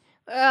 Let's say.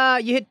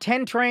 You hit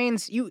 10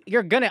 trains.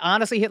 You're going to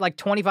honestly hit like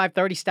 25,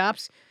 30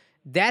 stops.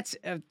 That's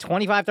 $25,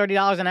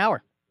 $30 an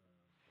hour.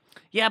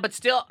 Yeah, but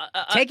still...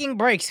 taking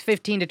breaks,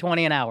 15 to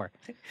 20 an hour.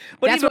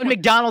 But that's what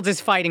McDonald's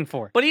is fighting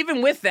for. But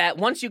even with that,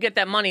 once you get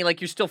that money, like,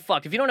 you're still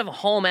fucked. If you don't have a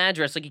home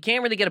address, like, you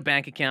can't really get a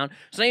bank account.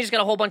 So then you just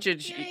got a whole bunch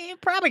of... You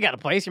probably got a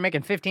place. You're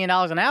making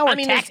 $15 an hour. I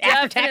mean,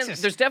 after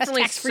taxes. There's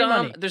definitely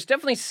money. There's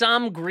definitely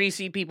some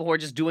greasy people who are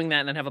just doing that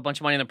and then have a bunch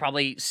of money and they're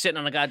probably sitting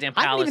on a goddamn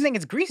palace. I don't even think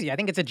it's greasy. I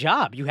think it's a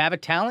job. You have a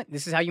talent.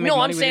 This is how you make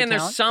money with your talent. No, I'm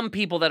saying there's some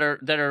people that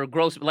are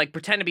gross, like,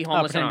 pretend to be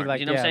homeless and aren't. Like,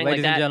 you know what I'm saying?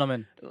 Ladies and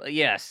gentlemen.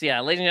 Yes,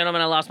 yeah. Ladies and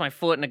gentlemen, I lost my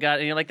foot and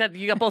you're like, that.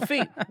 You got both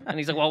feet. And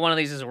he's like, well, one of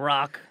these is a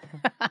rock.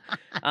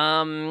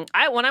 When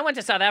I went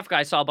to South Africa,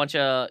 I saw a bunch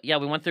of I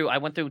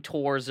went through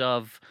tours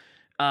of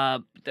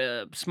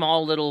the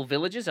small little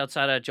villages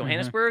outside of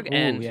Johannesburg. Mm-hmm.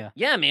 And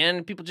yeah,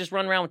 man, people just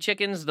run around with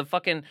chickens.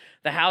 The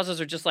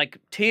houses are just like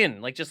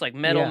tin, like just like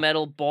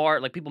metal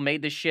bar. Like, people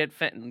made this shit.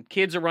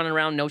 Kids are running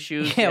around, no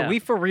shoes. Yeah, we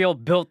for real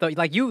built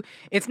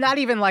it's not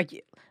even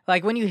like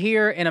when you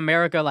hear in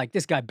America, like,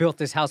 this guy built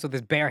this house with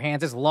his bare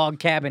hands, this log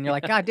cabin, you're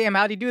like, God damn,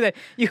 how'd he do that?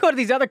 You go to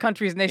these other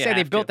countries and they say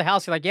they built the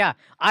house. You're like, yeah,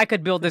 I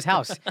could build this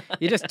house.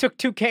 You just took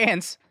 2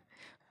 cans,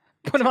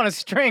 put them on a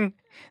string,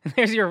 and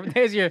there's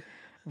your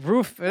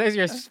Roof. There's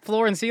your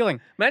floor and ceiling.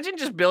 Imagine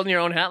just building your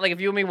own house. Like if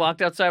you and me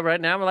walked outside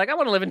right now, we're like, I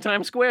want to live in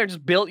Times Square.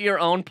 Just built your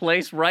own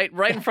place right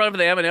in front of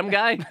the M&M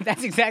guy.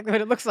 That's exactly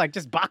what it looks like.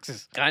 Just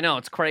boxes. I know,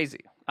 it's crazy.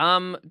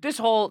 This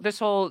whole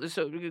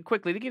so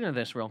quickly to get into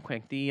this real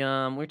quick. We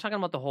were talking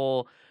about the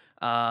whole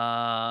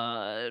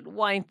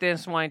white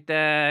this, white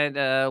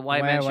that,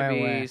 white men should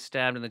be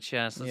stabbed in the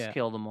chest. Let's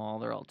kill them all.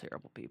 They're all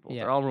terrible people.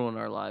 Yeah. They're all ruining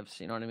our lives.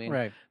 You know what I mean?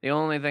 Right. The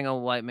only thing a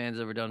white man's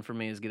ever done for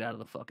me is get out of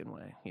the fucking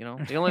way. You know,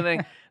 the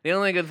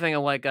only good thing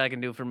a white guy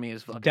can do for me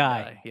is fucking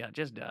die. Yeah,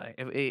 just die.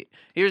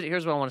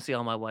 Here's what I want to see: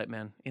 all my white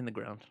men in the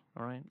ground.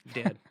 All right,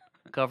 dead,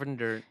 covered in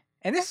dirt.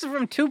 And this is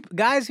from two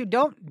guys who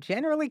don't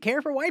generally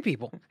care for white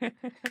people.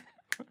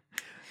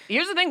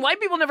 Here's the thing: white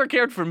people never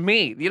cared for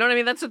me. You know what I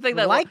mean? That's the thing.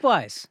 That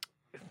likewise.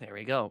 There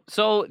we go.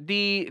 So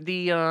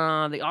the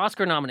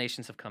Oscar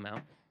nominations have come out.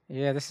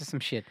 Yeah, this is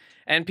some shit.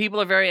 And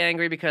people are very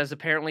angry because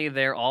apparently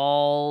they're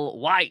all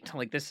white.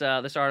 Like this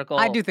article.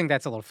 I do think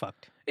that's a little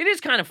fucked. It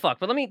is kind of fucked.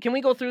 But can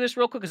we go through this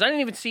real quick? Because I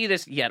didn't even see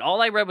this yet.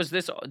 All I read was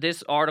this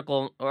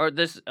article or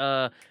this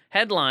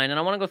headline, and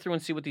I want to go through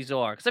and see what these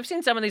are. Because I've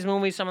seen some of these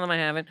movies, some of them I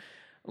haven't.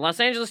 Los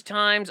Angeles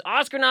Times,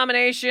 Oscar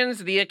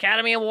nominations, the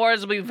Academy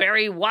Awards will be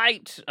very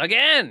white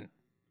again.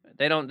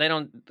 They don't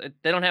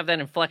have that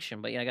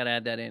inflection, but yeah, I gotta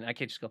add that in. I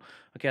can't just go,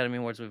 Academy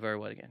Awards will be very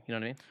white again. You know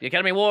what I mean? The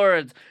Academy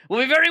Awards will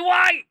be very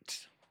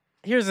white!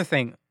 Here's the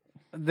thing.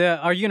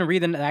 Are you gonna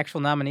read the actual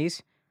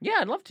nominees? Yeah,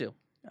 I'd love to.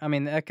 I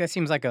mean, that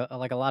seems like a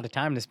lot of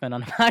time to spend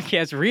on a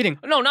podcast reading.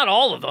 No, not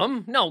all of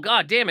them. No,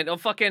 god damn it. Oh,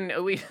 fucking,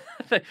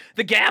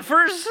 the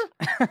gaffers?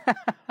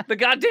 The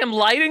goddamn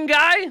lighting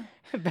guy?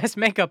 Best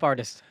makeup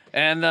artist.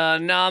 And the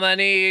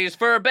nominees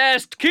for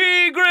Best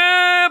Key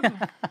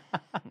Grip!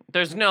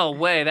 There's no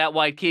way that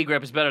white key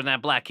grip is better than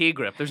that black key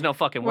grip. There's no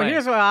fucking way. Well,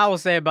 here's what I will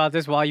say about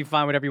this while you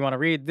find whatever you want to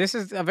read. This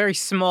is a very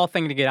small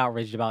thing to get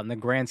outraged about in the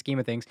grand scheme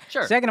of things.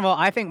 Sure. Second of all,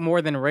 I think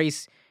more than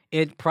race,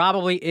 it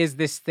probably is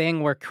this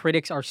thing where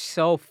critics are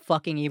so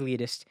fucking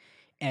elitist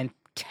and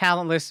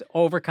talentless,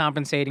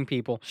 overcompensating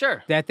people.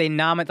 Sure. That they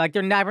nominate, like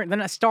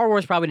Star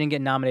Wars probably didn't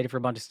get nominated for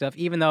a bunch of stuff,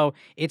 even though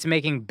it's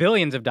making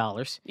billions of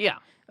dollars. Yeah.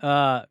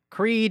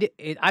 Creed,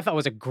 I thought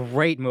was a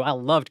great movie. I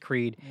loved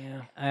Creed.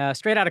 Yeah.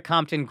 Straight Outta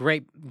Compton,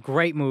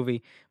 great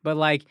movie. But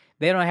like,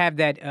 they don't have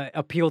that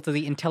appeal to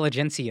the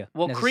intelligentsia.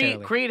 Well,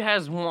 Creed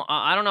has one,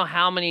 I don't know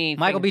how many.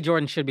 Michael B.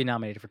 Jordan should be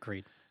nominated for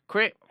Creed.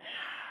 I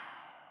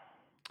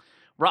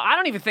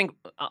don't even think.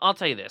 I'll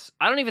tell you this.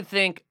 I don't even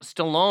think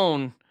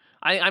Stallone.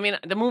 I mean,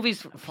 the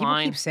movie's fine. People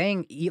keep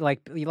saying,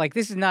 like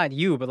this is not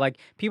you, but like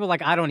people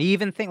like I don't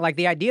even think like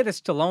the idea that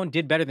Stallone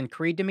did better than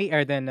Creed to me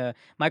or than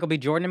Michael B.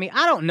 Jordan to me.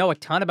 I don't know a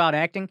ton about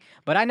acting,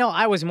 but I know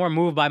I was more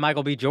moved by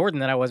Michael B. Jordan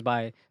than I was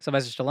by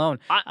Sylvester Stallone.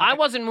 I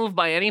wasn't moved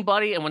by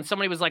anybody, and when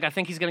somebody was like, "I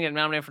think he's gonna get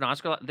nominated for an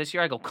Oscar this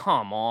year," I go,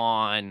 "Come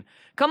on,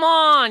 come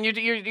on!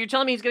 You're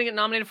telling me he's gonna get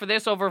nominated for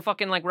this over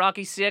fucking like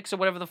Rocky 6 or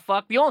whatever the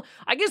fuck?"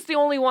 I guess the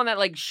only one that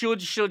like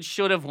should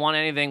have won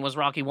anything was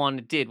Rocky 1.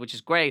 It did, which is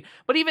great.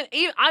 But even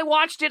I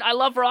watched it. I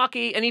love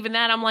Rocky, and even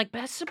that, I'm like,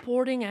 best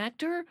supporting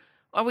actor.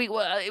 Are we?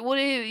 What?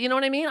 You know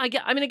what I mean?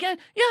 Again,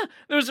 yeah.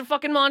 There's a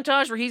fucking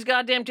montage where he's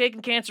goddamn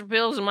taking cancer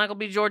pills and Michael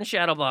B. Jordan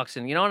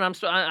shadowboxing. You know, and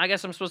I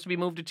guess I'm supposed to be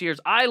moved to tears.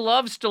 I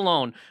love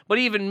Stallone, but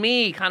even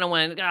me kind of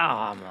went,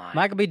 oh my.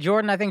 Michael B.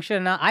 Jordan, I think should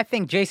have not. I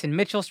think Jason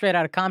Mitchell, Straight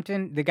Outta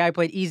Compton, the guy who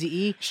played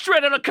Eazy-E.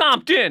 Straight Outta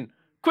Compton,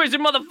 crazy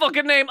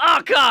motherfucking name,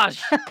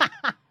 Akash.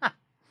 I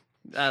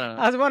don't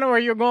know. I was wondering where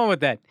you were going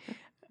with that.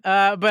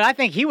 But I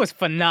think he was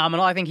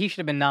phenomenal. I think he should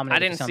have been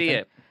nominated. I didn't see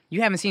it.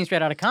 You haven't seen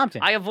Straight Outta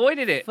Compton. I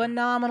avoided it.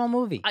 Phenomenal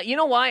movie. You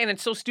know why? And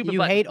it's so stupid.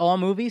 You hate all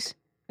movies?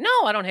 No,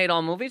 I don't hate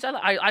all movies.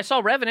 I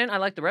saw Revenant. I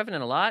like The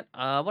Revenant a lot.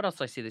 What else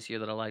did I see this year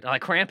that I liked? I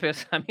like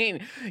Krampus. I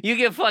mean, you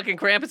give fucking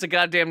Krampus a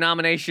goddamn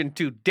nomination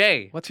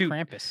today. What's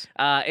Krampus?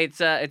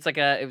 It's like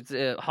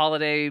a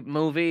holiday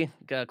movie,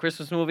 a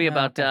Christmas movie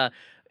about. Okay.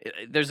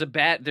 There's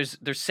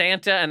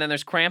Santa and then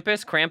there's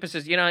Krampus. Krampus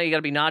is, you know, you got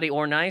to be naughty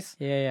or nice.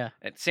 Yeah.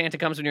 Santa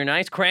comes when you're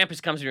nice. Krampus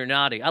comes when you're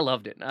naughty. I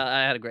loved it.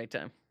 I had a great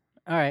time.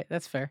 All right,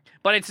 that's fair.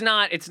 But it's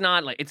not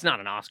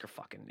an Oscar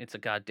fucking. It's a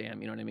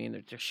goddamn, you know what I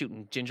mean? They're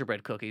shooting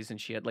gingerbread cookies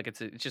and shit. Like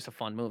it's just a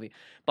fun movie.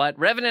 But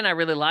Revenant I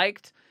really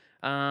liked.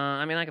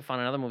 I mean, I could find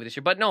another movie this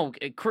year. But no,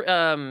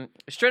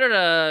 Straight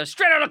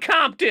Outta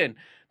Compton.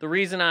 The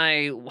reason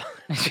I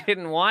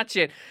didn't watch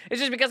it is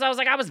just because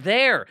I was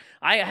there.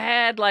 I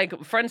had,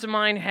 like, friends of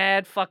mine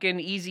had fucking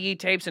Eazy-E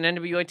tapes and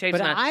NWA tapes.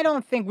 But I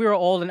don't think we were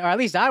old enough, or at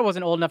least I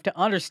wasn't old enough to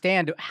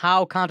understand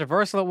how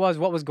controversial it was,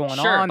 what was going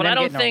on, but I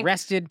don't think,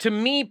 arrested. To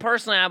me,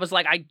 personally, I was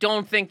like, I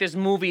don't think this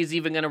movie is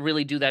even going to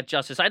really do that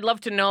justice. I'd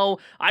love to know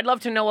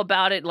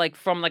about it, like,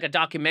 from, like, a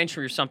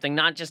documentary or something,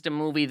 not just a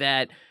movie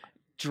that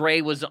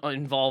Dre was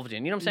involved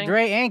in. You know what I'm saying?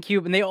 Dre and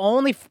Cube, and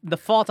the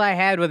fault I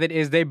had with it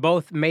is they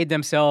both made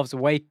themselves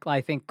way,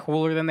 I think,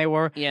 cooler than they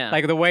were. Yeah.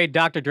 Like the way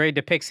Dr. Dre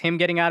depicts him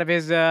getting out of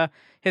his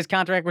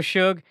contract with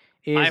Suge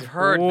is I've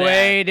heard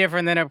way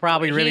different than it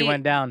probably really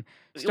went down.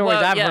 Stories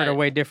I've heard are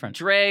way different.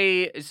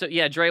 Dre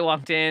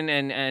walked in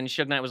and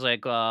Suge Knight was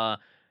like,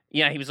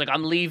 Yeah, he was like,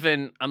 I'm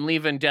leaving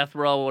Death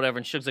Row or whatever.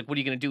 And Suge's like, what are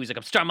you going to do? He's like,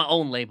 I'm starting my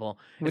own label.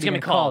 It's going to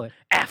be called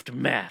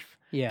Aftermath.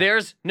 Yeah.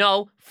 There's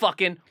no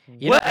fucking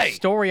You way. know, the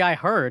story I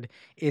heard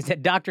is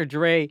that Dr.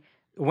 Dre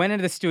went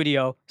into the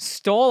studio,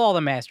 stole all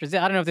the masters. I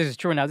don't know if this is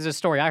true or not. This is a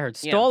story I heard.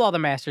 Stole all the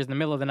masters in the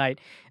middle of the night,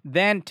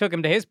 then took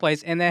him to his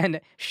place, and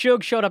then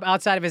Suge showed up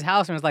outside of his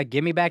house and was like,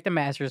 give me back the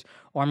masters,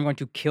 or I'm going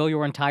to kill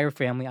your entire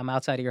family. I'm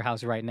outside of your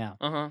house right now.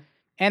 Uh-huh.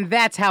 And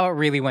that's how it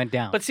really went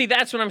down. But see,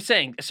 that's what I'm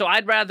saying. So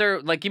I'd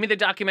rather, like, give me the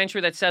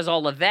documentary that says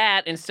all of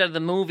that instead of the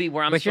movie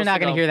where I'm But you're supposed not to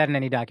going go, to hear that in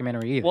any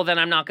documentary either. Well, then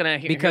I'm not going to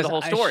hear because the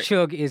whole story.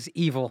 Suge is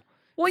evil.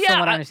 Well, from yeah,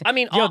 what I understand. I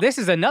mean... Yo, this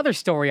is another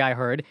story I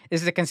heard.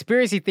 This is a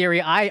conspiracy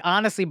theory I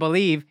honestly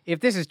believe,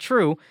 if this is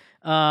true.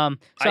 So I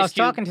was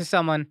talking to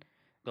someone...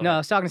 I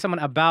was talking to someone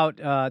about...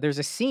 there's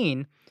a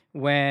scene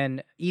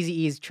when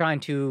Eazy-E's trying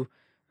to...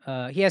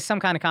 he has some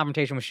kind of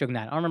confrontation with Suge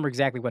Knight. I don't remember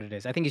exactly what it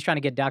is. I think he's trying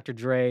to get Dr.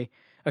 Dre...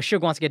 Or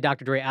Suge wants to get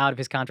Dr. Dre out of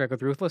his contract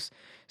with Ruthless.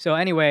 So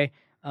anyway,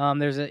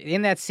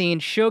 in that scene,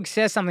 Suge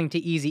says something to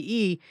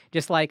Eazy-E,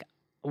 just like,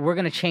 we're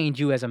going to change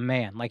you as a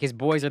man. Like, his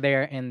boys are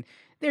there, and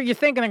you're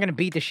thinking they're going to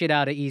beat the shit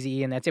out of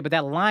Eazy-E, and that's it. But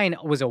that line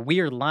was a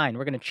weird line.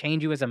 We're going to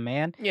change you as a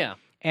man. Yeah.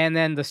 And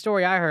then the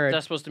story I heard...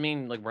 That's supposed to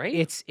mean, like, rape?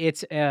 It's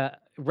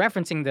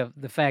referencing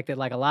the fact that,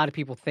 like, a lot of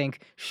people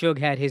think Suge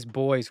had his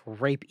boys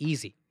rape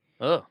Eazy.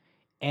 Oh.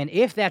 And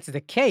if that's the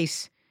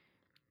case...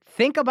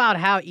 Think about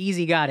how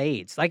Eazy got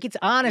AIDS. Like, it's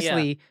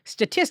honestly,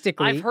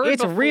 statistically, I've heard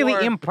it's really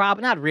before-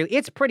 improper. Not really.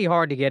 It's pretty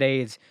hard to get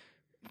AIDS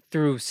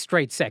through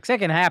straight sex. That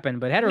can happen,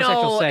 but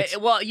heterosexual sex...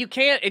 well, you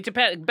can't. It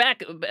depends.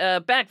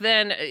 Back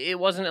then, it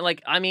wasn't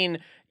like. I mean,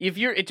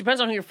 it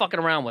depends on who you're fucking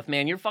around with,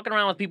 man. You're fucking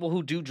around with people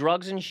who do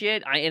drugs and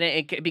shit, and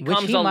it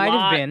becomes Which he a might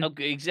lot. have been,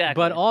 Okay, exactly.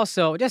 But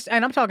also,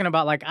 and I'm talking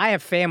about, like, I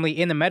have family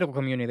in the medical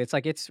community. It's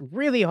like, it's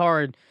really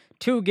hard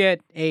to get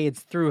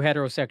AIDS through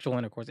heterosexual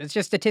intercourse. It's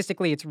just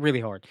statistically, it's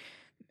really hard.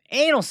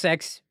 Anal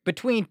sex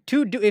between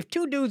if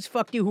two dudes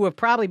fuck you who have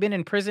probably been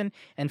in prison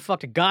and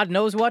fucked God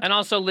knows what. And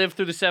also lived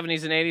through the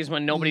 70s and 80s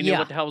when nobody knew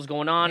what the hell was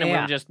going on, and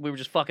we were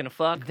just fucking to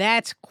fuck.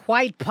 That's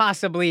quite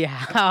possibly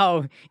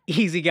how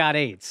Eazy got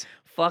AIDS.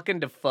 Fucking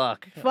to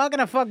fuck. Fucking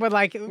to fuck, but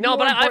like no,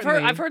 but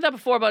I've heard that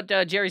before about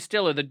Jerry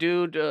Stiller, the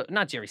dude,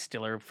 not Jerry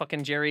Stiller,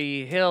 fucking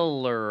Jerry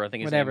Hill, or I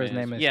think his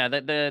name is. Yeah,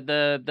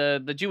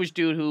 the Jewish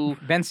dude who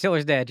Ben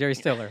Stiller's dad, Jerry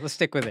Stiller. Let's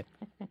stick with it.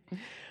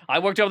 I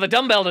worked over the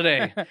dumbbell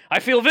today. I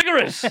feel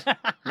vigorous.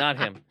 Not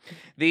him.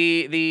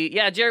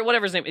 Jerry,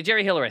 whatever his name,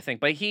 Jerry Hiller, I think.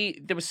 But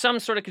there was some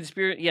sort of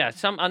conspiracy. Yeah,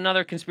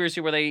 another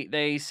conspiracy where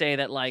they say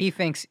that, like, he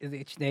thinks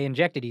they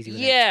injected Eazy.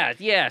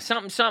 With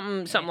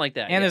something like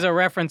that. And there's a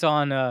reference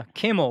on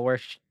Kimmel where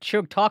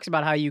Suge talks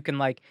about how you can,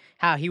 like,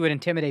 how he would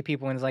intimidate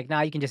people, and it's like,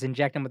 nah, you can just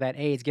inject them with that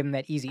AIDS, give them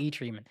that Eazy-E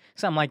treatment,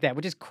 something like that,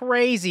 which is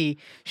crazy.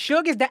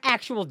 Suge is the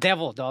actual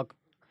devil, dog.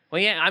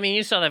 Well, yeah, I mean,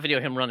 you saw that video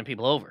of him running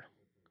people over.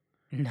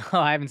 No,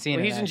 I haven't seen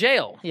it. He's in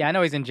jail. Yeah, I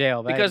know he's in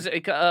jail. But because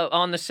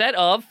on the set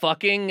of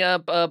fucking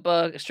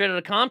Straight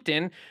Outta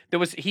Compton,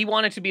 he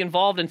wanted to be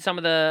involved in some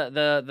of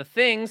the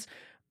things.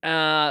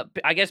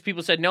 I guess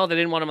people said no, they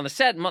didn't want him on the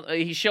set.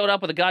 He showed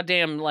up with a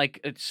goddamn,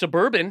 like,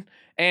 Suburban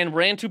and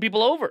ran two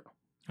people over.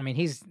 I mean,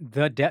 he's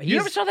the devil. You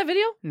ever saw that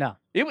video? No.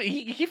 He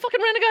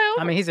fucking ran a guy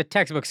over. I mean, he's a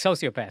textbook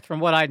sociopath. From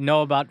what I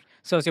know about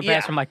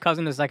sociopaths from my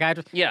cousin, the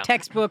psychiatrist. Yeah.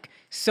 Textbook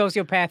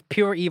sociopath,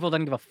 pure evil,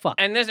 doesn't give a fuck.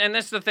 And this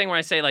is the thing where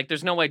I say, like,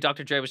 there's no way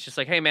Dr. Dre was just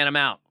like, hey, man, I'm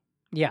out.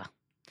 Yeah.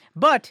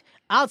 But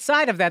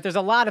outside of that, there's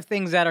a lot of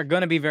things that are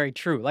going to be very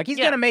true. Like, he's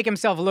going to make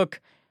himself look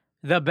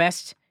the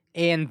best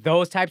in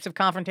those types of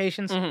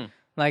confrontations. Mm-hmm.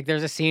 Like,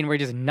 there's a scene where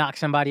he just knocks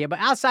somebody up. But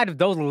outside of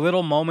those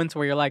little moments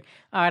where you're like,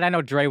 all right, I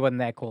know Dre wasn't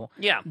that cool.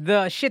 Yeah.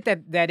 The shit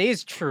that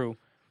is true,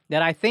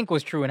 that I think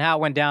was true, and how it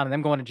went down and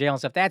them going to jail and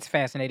stuff, that's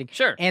fascinating.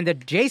 Sure. And the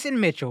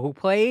Jason Mitchell, who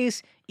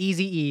plays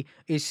Eazy-E,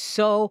 is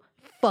so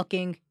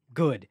fucking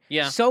good.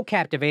 Yeah. So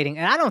captivating.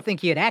 And I don't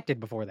think he had acted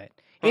before that.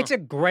 It's a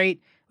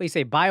great, what do you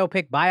say,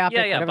 biopic,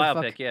 Yeah, whatever the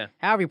biopic, fuck, yeah.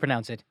 however you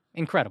pronounce it.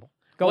 Incredible.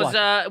 Go watch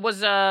it.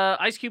 Was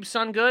Ice Cube's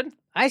son good?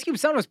 Ice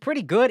Cube's son was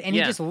pretty good, and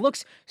he just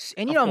looks...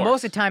 And, you know,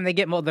 most of the time they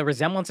get the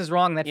resemblances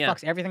wrong, and that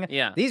fucks everything.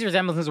 Yeah. These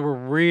resemblances were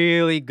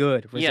really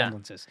good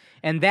resemblances.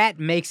 And that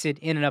makes it,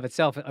 in and of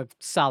itself, a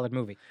solid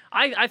movie.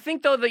 I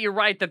think, though, that you're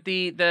right, that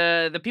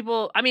the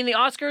people... I mean, the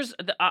Oscars,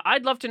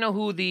 I'd love to know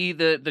who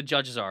the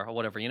judges are, or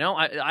whatever, you know?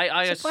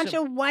 It's a bunch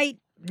of white,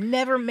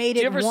 never made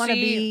it,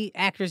 wannabe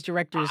actors,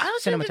 directors,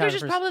 cinematographers. They're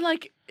just probably,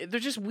 like...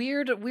 They're just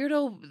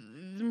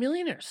weirdo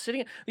millionaires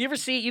sitting...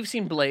 You've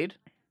seen Blade,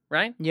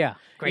 right? Yeah.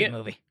 Great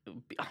movie.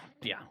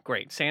 Yeah,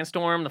 great.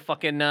 Sandstorm, the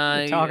fucking... What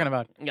are you talking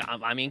about? Yeah,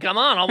 I mean, come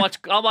on.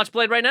 I'll watch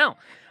Blade right now.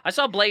 I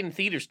saw Blade in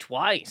theaters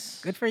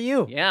twice. Good for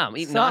you. Yeah, I'm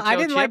eating So, nacho I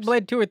didn't like chips.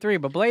 Blade 2 or 3,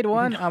 but Blade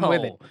 1, I'm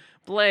with it.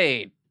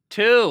 Blade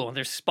 2.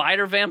 There's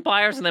spider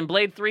vampires, and then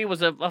Blade 3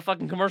 was a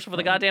fucking commercial for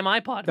the goddamn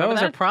iPod. Remember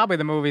Those are that? probably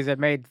the movies that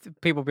made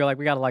people be like,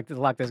 we gotta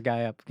lock this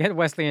guy up. Get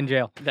Wesley in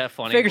jail. That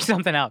funny. Figure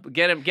something out.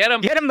 Get him. Get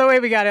him the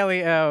way we got Al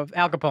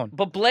Capone.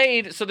 But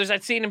Blade, so there's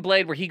that scene in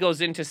Blade where he goes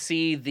in to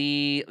see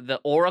the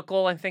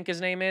Oracle, I think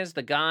his name is,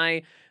 the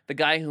guy the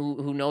guy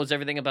who knows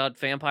everything about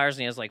vampires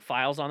and he has like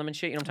files on them and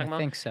shit. You know what I'm talking I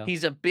about? think so.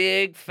 He's a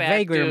big fat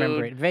Vaguely dude.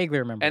 remember it. Vaguely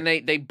remember. And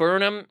they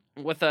burn him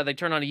with they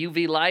turn on a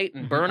UV light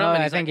and burn him. Oh, and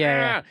I he's think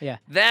like, yeah.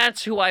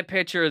 That's who I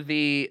picture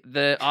the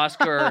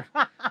Oscar,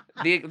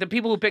 the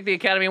people who pick the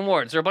Academy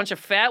Awards. They're a bunch of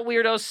fat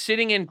weirdos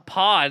sitting in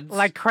pods.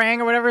 Like Krang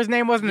or whatever his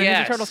name was in the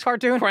Ninja Turtles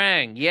cartoon.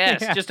 Krang,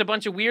 yes, Yeah. just a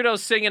bunch of weirdos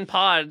sitting in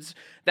pods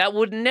that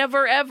would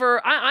never ever.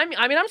 I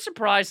mean, I'm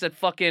surprised that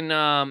fucking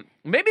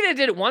maybe they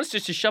did it once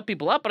just to shut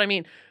people up, but I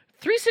mean,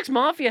 3-6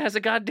 Mafia has a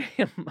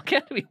goddamn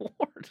Academy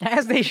Award.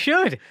 As they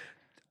should.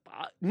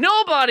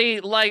 Nobody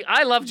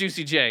I love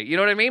Juicy J, you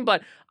know what I mean?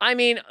 But I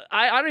mean,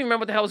 I don't even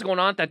remember what the hell was going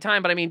on at that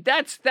time, but I mean,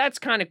 that's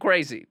kind of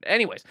crazy.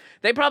 Anyways,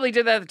 they probably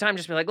did that at the time,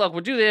 just be like, look,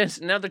 we'll do this,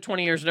 another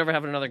 20 years, never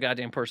having another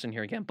goddamn person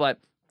here again. But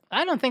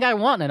I don't think I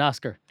want an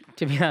Oscar,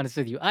 to be honest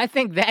with you. I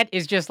think that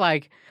is just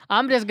like,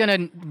 I'm just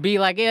going to be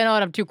like, you know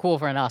what, I'm too cool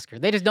for an Oscar.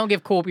 They just don't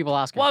give cool people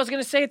Oscars. well, I was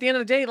gonna say at the end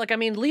of the day, like, I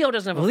mean, Leo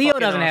doesn't have a Leo fucking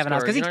doesn't have an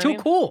Oscar because you he's know too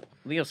what I mean? cool.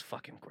 Leo's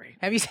fucking great.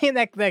 Have you seen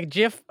that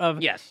gif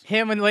of Yes.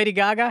 him and Lady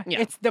Gaga? Yeah.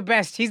 It's the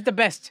best. He's the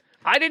best.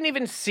 I didn't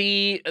even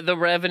see The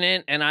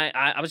Revenant, and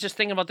I was just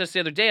thinking about this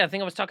the other day. I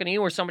think I was talking to you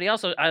or somebody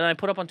else, and I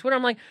put up on Twitter.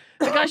 I'm like,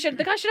 the guy should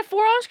have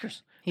 4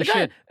 Oscars. He The guy-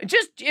 should.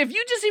 Just if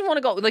you just even want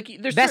to go, like,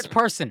 there's Best certain-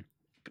 person.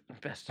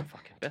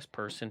 best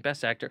person,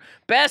 best actor,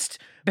 best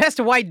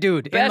White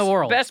dude in the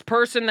world. best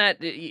person that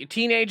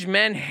teenage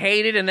men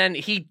hated, and then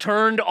he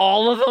turned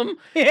all of them.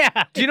 Yeah.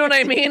 Do you know what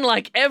I mean?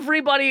 Like,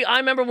 everybody, I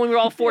remember when we were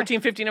all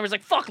 14, 15, everyone's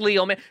like, fuck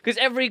Leo, man. Because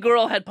every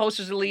girl had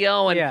posters of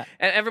Leo, and, Yeah.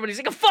 and everybody's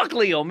like, fuck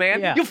Leo, man.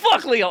 Yeah. You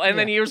fuck Leo. And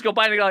then years go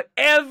by, and they go, like,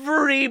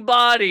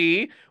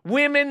 everybody,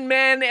 women,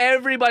 men,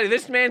 everybody,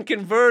 this man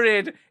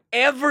converted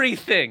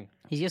everything.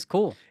 He's just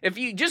cool. If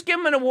you just give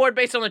him an award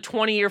based on a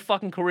 20-year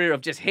fucking career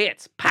of just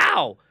hits,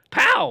 pow,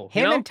 pow.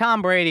 Him you know? and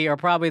Tom Brady are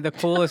probably the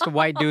coolest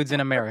white dudes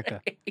in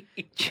America.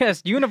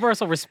 Just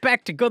universal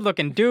respect to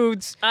good-looking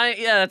dudes. Yeah,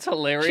 that's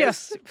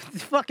hilarious. Just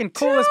fucking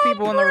coolest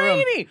people in the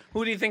room. Brady.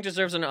 Who do you think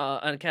deserves an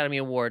Academy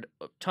Award?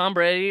 Tom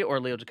Brady or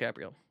Leo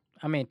DiCaprio?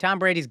 I mean, Tom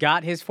Brady's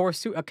got his 4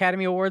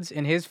 Academy Awards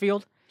in his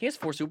field. He has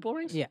 4 Super Bowl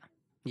rings? Yeah.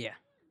 Yeah.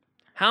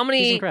 How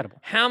many? He's incredible.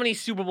 How many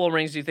Super Bowl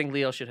rings do you think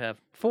Leo should have?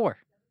 4.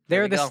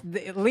 There They're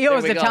we Leo There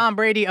is we the go. Tom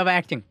Brady of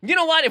acting. You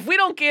know what? If we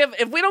don't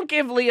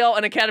give Leo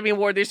an Academy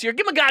Award this year,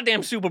 give him a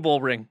goddamn Super Bowl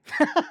ring.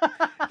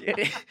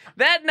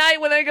 That night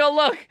when they go,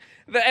 look,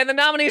 the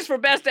nominees for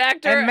Best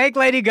Actor, And make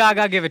Lady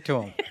Gaga give it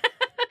to him.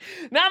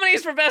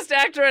 nominees for Best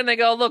Actor, and they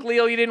go, look,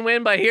 Leo, you didn't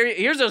win, but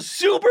here's a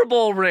Super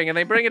Bowl ring, and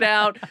they bring it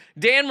out.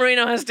 Dan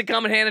Marino has to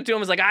come and hand it to him.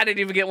 He's like, I didn't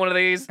even get one of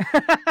these.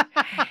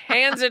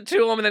 Hands it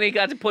to him, and then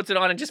he puts it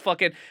on and just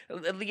fucking,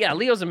 yeah,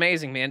 Leo's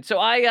amazing, man. So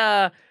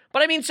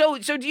but I mean, so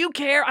do you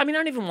care? I mean, I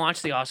don't even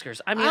watch the Oscars.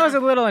 I mean, I was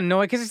a little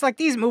annoyed because it's like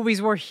these movies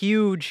were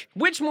huge.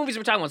 which movies are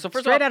we talking about? So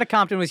first Straight of all, Outta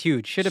Compton was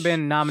huge. Should have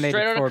been nominated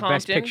Straight Outta for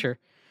Best Compton. Picture.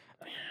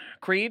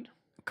 Creed.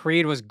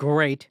 Creed was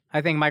great.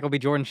 I think Michael B.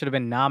 Jordan should have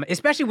been nominated,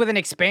 especially with an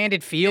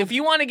expanded field. If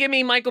you want to give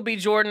me Michael B.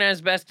 Jordan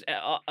as Best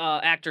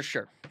Actor,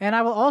 sure. And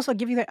I will also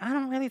give you that I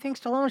don't really think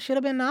Stallone should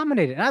have been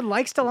nominated. And I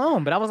like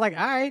Stallone, but I was like,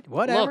 all right,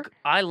 whatever. Look,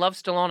 I love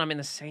Stallone. I'm in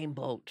the same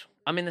boat.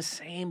 I'm in the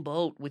same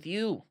boat with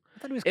you. I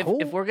thought he was If, cool.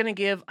 if we're gonna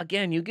give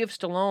again, you give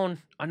Stallone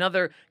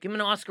give him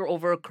an Oscar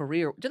over a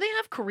career. Do they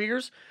have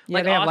careers?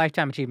 Yeah, they have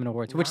Lifetime Achievement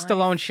Awards, which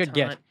Stallone should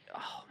get.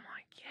 Oh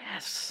my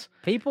yes.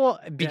 People,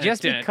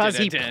 just because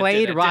he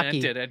played Rocky,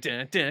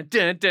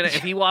 If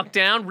he walked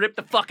down, ripped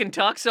the fucking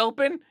tux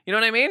open, you know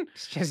what I mean?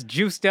 just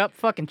juiced up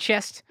fucking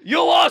chest.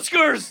 Yo,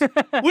 Oscars,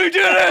 we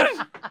did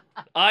it.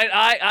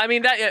 I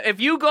mean that if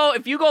you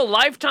go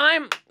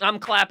Lifetime, I'm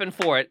clapping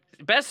for it.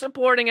 Best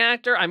Supporting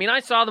Actor. I mean,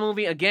 I saw the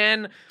movie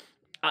again.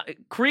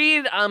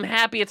 Creed, I'm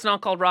happy it's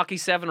not called Rocky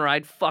 7 or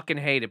I'd fucking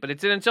hate it. But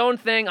it's in its own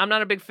thing. I'm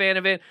not a big fan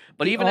of it.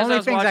 But even as I The only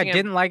was things I watching it,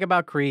 didn't like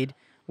about Creed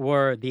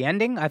were the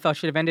ending. I thought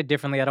should have ended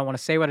differently. I don't want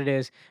to say what it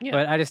is, Yeah.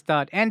 but I just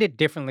thought end it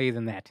differently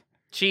than that.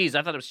 cheese.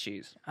 I thought it was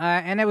cheese.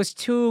 And it was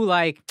too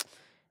like,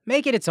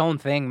 make it its own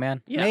thing,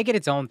 man. Yeah. Make it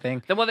its own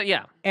thing.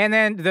 Yeah. And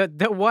then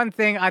the one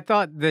thing I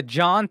thought the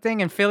John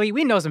thing in Philly,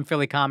 we know some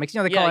Philly comics. You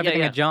know, they call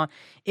everything a John.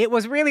 It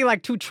was really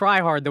like too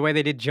try hard the way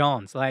they did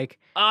Johns. Like,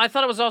 I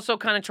thought it was also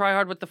kind of try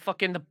hard with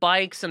the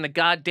bikes and the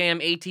goddamn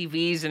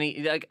ATVs and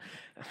he like,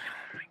 oh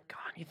my god,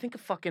 you think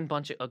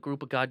a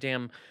group of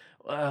goddamn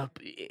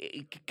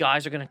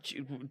guys are gonna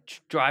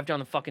drive down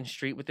the fucking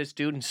street with this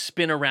dude and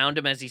spin around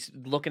him as he's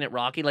looking at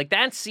Rocky? Like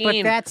that scene.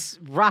 but that's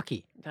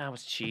Rocky. That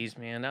was cheese,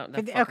 man. That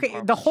fucking Okay,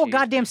 part the was whole cheese.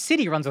 goddamn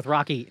city runs with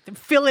Rocky.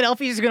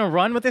 Philadelphia's gonna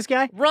run with this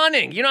guy?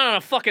 Running, you're not on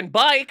a fucking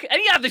bike.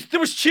 And yeah, there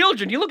was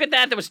children. You look at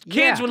that, there was kids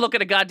Yeah. would look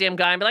at a goddamn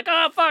guy and be like,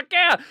 oh, fuck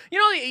yeah. You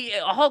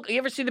know, Hulk, you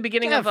ever see the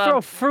beginning Yeah, of...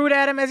 throw fruit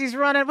at him as he's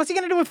running. What's he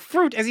gonna do with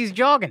fruit as he's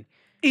jogging?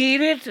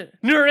 Eat it?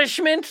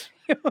 Nourishment?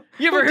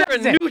 You ever Who hear does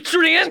of that? Who the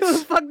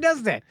nutrients? fuck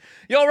does that?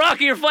 Yo,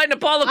 Rocky, you're fighting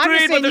Apollo I'm just Creed,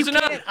 but saying there's you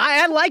another... can't-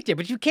 I liked it,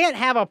 but you can't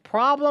have a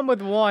problem with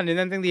one and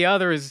then think the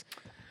other is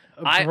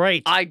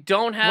great. I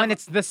don't have when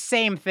it's the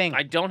same thing.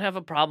 I don't have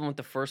a problem with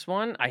the first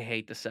one. I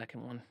hate the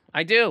second one.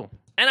 I do.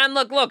 And I'm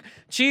look,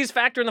 cheese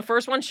factor in the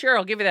first one. Sure,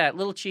 I'll give you that. A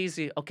little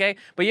cheesy, okay?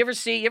 But you ever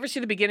see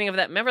the beginning of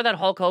that? Remember that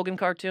Hulk Hogan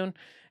cartoon?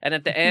 And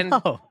at the end,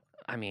 No.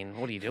 I mean,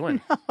 what are you doing?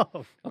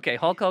 No. Okay,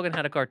 Hulk Hogan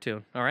had a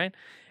cartoon, all right?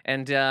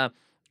 And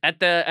at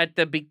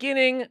the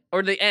beginning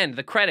or the end,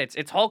 the credits,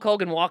 it's Hulk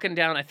Hogan walking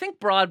down, I think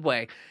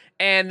Broadway,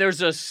 and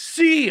there's a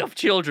sea of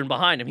children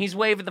behind him. He's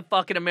waving the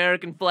fucking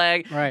American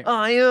flag. Right.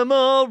 I am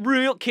a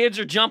real... Kids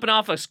are jumping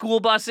off of school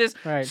buses.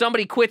 Right.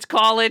 Somebody quits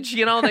college,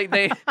 you know,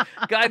 they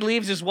guy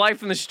leaves his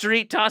wife in the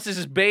street, tosses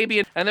his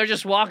baby, and they're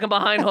just walking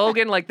behind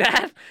Hogan like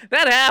that.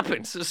 That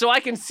happens. So I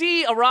can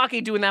see a Rocky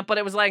doing that, but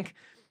it was like,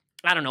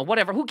 I don't know,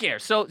 whatever, who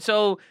cares?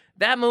 So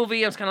that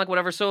movie, I was kind of like,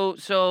 whatever. So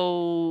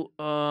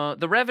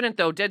The Revenant,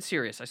 though, dead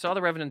serious. I saw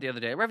The Revenant the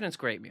other day. Revenant's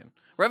great, man.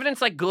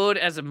 Revenant's like good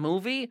as a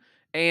movie,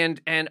 and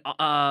if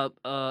I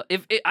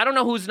don't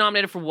know who's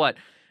nominated for what.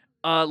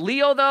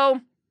 Leo, though.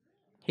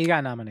 He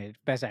got nominated,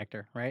 Best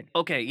Actor, right?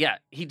 Okay, yeah,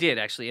 he did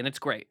actually, and it's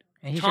great.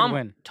 And he should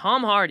win.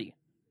 Tom Hardy,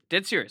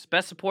 dead serious,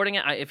 Best Supporting.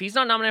 If he's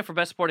not nominated for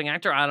Best Supporting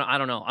Actor, I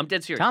don't know. I'm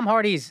dead serious. Tom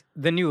Hardy's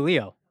the new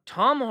Leo.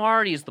 Tom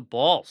Hardy is the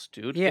balls,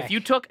 dude. Yeah.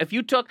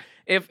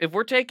 If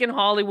we're taking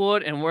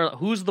Hollywood and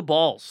who's the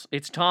balls?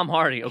 It's Tom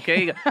Hardy,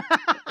 okay?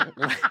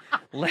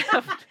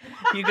 Left,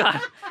 you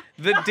got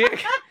the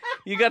dick.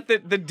 You got the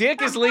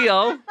dick is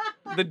Leo.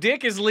 The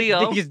dick is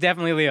Leo. Dick is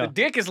definitely Leo. The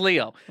dick is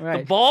Leo. Right.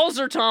 The balls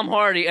are Tom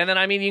Hardy, and then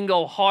I mean you can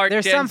go Hart,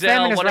 There's Denzel, some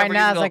feminists whatever. right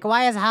now. You It's can like, go,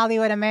 why is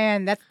Hollywood a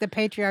man? That's the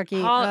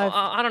patriarchy.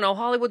 I don't know.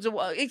 Hollywood's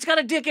it's got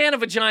a dick and a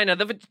vagina.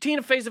 The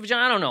Tina Fey's a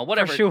vagina. I don't know.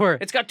 Whatever. sure.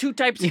 It's got two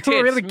types of You tits.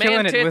 were really Man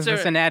killing it tits with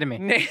this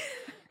anatomy.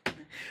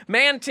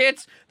 Man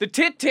tits. The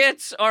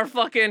tits are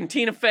fucking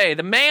Tina Fey.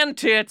 The man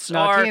tits No,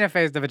 are. Tina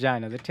Fey's the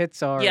vagina. The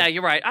tits are Yeah,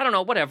 you're right. I don't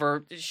know.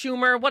 Whatever.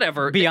 Schumer.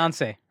 Whatever.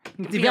 Beyonce.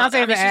 Beyonce I has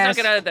mean, the ass.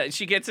 she's not gonna.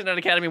 She gets in an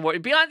Academy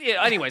Award. Beyond.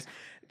 Yeah, anyways,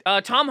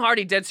 Tom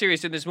Hardy, dead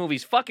serious in this movie.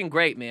 He's fucking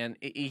great, man.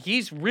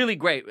 He's really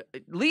great.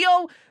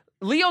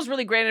 Leo's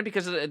really great in it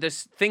because of the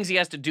things he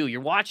has to do.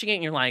 You're watching it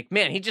and you're like,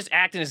 man, he's just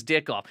acting his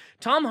dick off.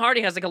 Tom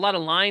Hardy has like a lot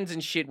of lines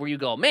and shit where you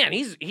go, man,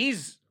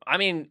 he's. I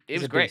mean, it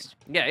was great. beast.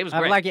 Yeah, it was I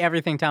great. like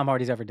everything Tom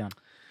Hardy's ever done.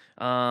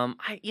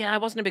 I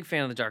wasn't a big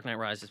fan of The Dark Knight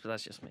Rises, but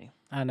that's just me.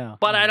 I know.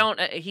 But I don't.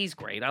 He's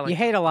great. I like. You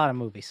hate a lot of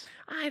movies.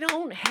 I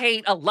don't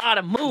hate a lot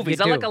of movies.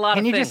 You I do. like a lot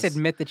Can of you things. just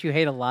admit that you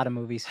hate a lot of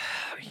movies?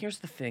 Here's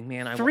the thing,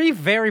 man. 3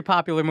 very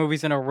popular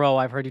movies in a row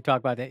I've heard you talk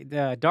about.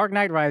 The Dark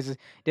Knight Rises,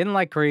 didn't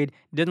like Creed,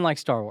 didn't like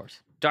Star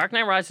Wars. Dark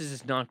Knight Rises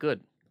is not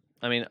good.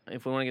 I mean,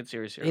 if we want to get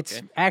serious here, It's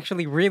okay?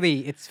 actually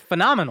it's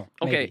phenomenal.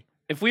 Okay, maybe.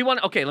 if we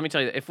want, okay, let me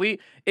tell you.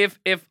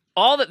 If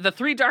all the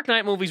 3 Dark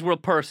Knight movies were a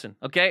person,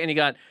 okay, and you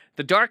got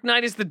the Dark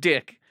Knight is the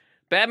dick,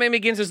 Batman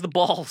Begins is the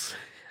balls,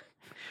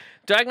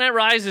 Dark Knight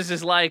Rises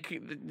is like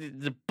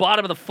the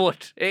bottom of the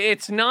foot. It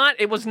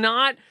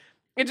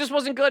just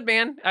wasn't good,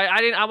 man.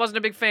 I wasn't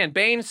a big fan.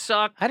 Bane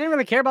sucked. I didn't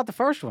really care about the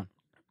first one.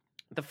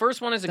 The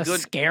first one is a The good.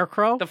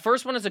 Scarecrow? The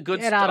first one is a good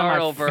Get out start of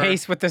my over.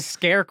 face with the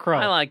Scarecrow.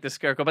 I like the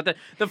Scarecrow, but the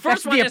That's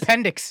first one the is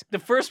appendix. the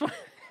first one.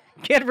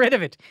 Get rid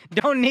of it.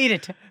 Don't need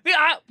it.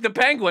 The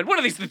Penguin. What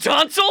are these? The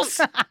tonsils?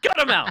 Cut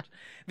them out.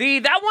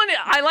 That one,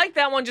 I like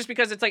that one just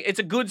because it's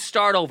a good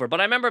start over. But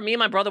I remember me and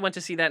my brother went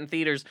to see that in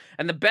theaters,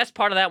 and the best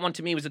part of that one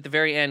to me was at the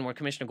very end where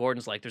Commissioner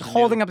Gordon's like, "There's a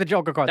Holding up the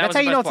Joker card. That That's was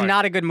how the you know best it's part.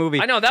 not a good movie.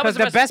 I know, that was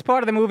because the the best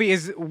part of the movie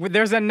is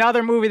there's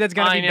another movie that's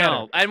gonna I be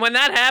know. better. And when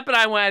that happened,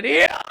 I went,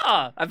 yeah.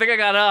 I think I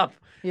got up.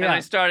 And Yeah. I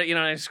started,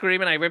 I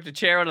screaming. I ripped a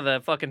chair out of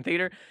the fucking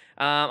theater.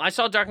 I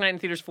saw Dark Knight in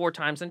theaters 4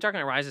 times. Then Dark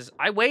Knight Rises.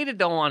 I waited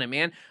though on it,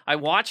 man. I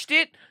watched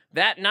it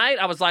that night.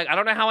 I was like, I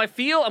don't know how I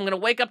feel. I'm gonna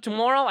wake up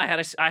tomorrow. I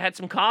had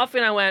some coffee,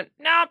 and I went,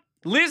 nope.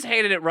 Liz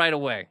hated it right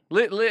away.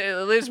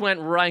 Liz went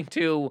right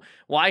to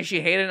why she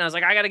hated it. And I was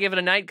like, I got to give it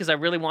a night because I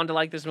really wanted to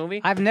like this movie.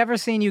 I've never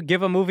seen you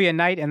give a movie a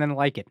night and then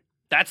like it.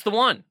 That's the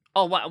one.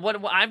 Oh,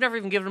 what? I've never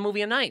even given a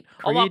movie a night.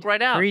 I'll walk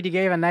right out. Creed, you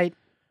gave a night.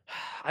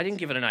 I didn't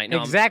give it a night.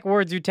 No. Exact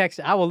words you text.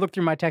 I will look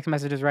through my text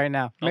messages right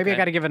now. Maybe I Okay.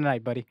 got to give it a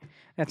night, buddy.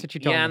 That's what you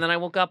told me. Yeah, and then I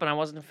woke up and I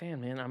wasn't a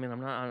fan, man. I mean,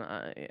 I'm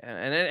not.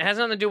 And it has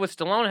nothing to do with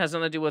Stallone. It has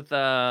nothing to do with.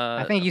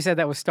 I think you said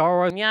that was Star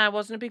Wars. Yeah, I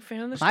wasn't a big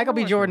fan of this. Michael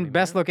B. Jordan,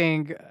 best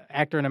looking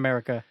actor in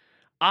America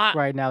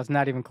right now. It's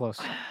not even close.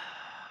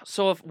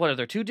 So what are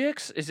there 2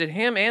 dicks? Is it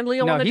him and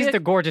Leo No, on the he's dick? the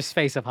gorgeous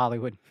face of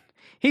Hollywood.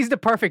 He's the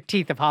perfect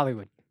teeth of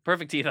Hollywood.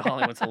 Perfect Teeth of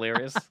Hollywood's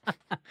hilarious.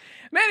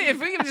 Man,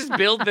 if we can just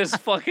build this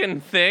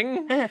fucking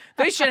thing,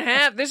 they should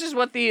have. This is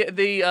what the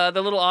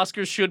little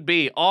Oscars should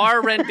be.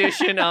 Our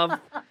rendition of.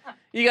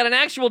 You got an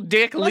actual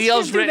dick. Let's Leo's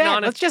just do written that.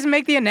 on it. Let's just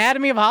make the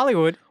anatomy of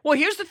Hollywood. Well,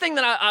 here's the thing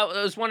that I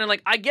was wondering.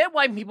 Like, I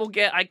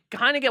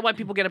kind of get why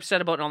people get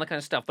upset about and all that kind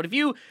of stuff. But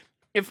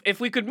if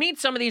we could meet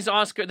some of these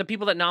the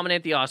people that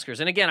nominate the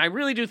Oscars, and again, I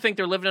really do think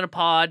they're living in a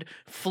pod,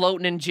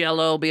 floating in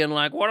Jello, being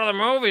like, "What are the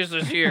movies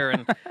this year?"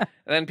 And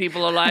then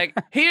people are like,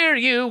 "Here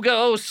you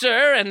go,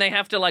 sir," and they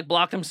have to like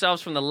block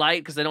themselves from the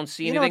light because they don't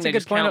see You know anything. what's They a good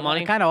just count point?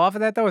 money. Kind of off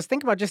of that though is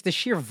think about just the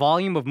sheer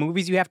volume of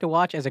movies you have to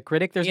watch as a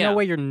critic. There's Yeah. no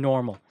way you're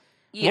normal.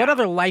 Yeah. What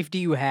other life do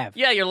you have?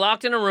 Yeah, you're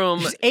locked in a room.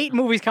 There's 8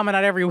 movies coming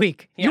out every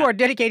week. You Yeah. are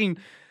dedicating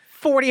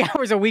 40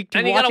 hours a week to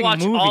And you gotta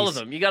watching watch movies. all of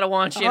them. You gotta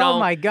watch, you know. Oh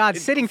my God,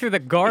 sitting through the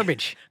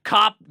garbage.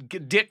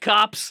 Dick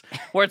cops,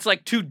 where it's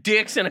like 2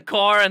 dicks in a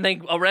car and they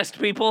arrest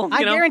people. I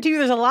You know? guarantee you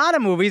there's a lot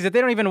of movies that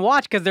they don't even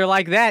watch because they're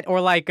like that, or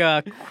like,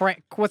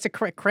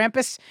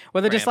 Krampus?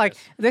 Where they're just like, Krampus.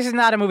 this is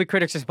not a movie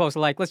critics are supposed to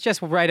like. Let's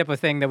just write up a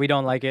thing that we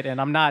don't like it, and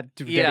I'm not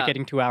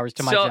dedicating 2 hours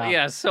to my job.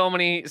 Yeah, so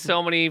many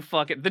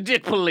fucking the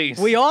dick police.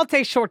 We all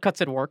take shortcuts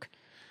at work.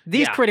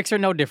 These Yeah. critics are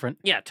no different.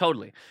 Yeah,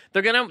 totally.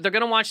 They're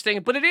gonna watch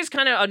things, but it is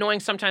kind of annoying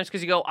sometimes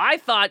because you go. I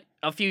thought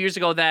a few years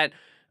ago that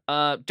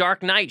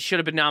Dark Knight should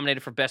have been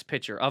nominated for Best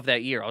Picture of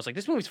that year. I was like,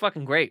 this movie's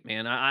fucking great,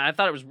 man. I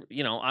thought it was,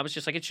 I was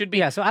just like, it should be.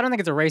 Yeah, so I don't think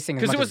it's a racing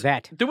as much as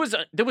that. There was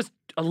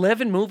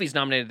 11 movies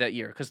nominated that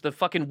year because the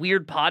fucking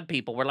weird pod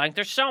people were like,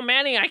 there's so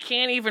many I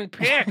can't even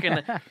pick,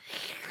 and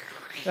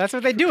That's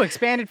what they do,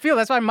 expanded field.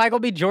 That's why Michael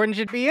B. Jordan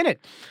should be in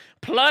it.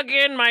 plug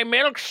in my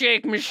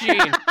milkshake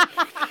machine.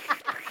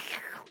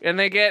 And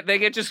they get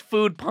just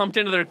food pumped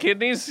into their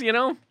kidneys, you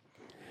know?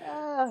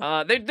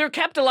 They're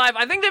kept alive.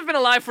 I think they've been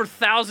alive for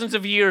thousands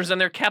of years, and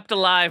they're kept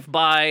alive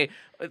by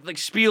like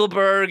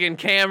Spielberg and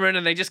Cameron,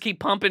 and they just keep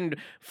pumping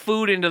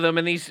food into them,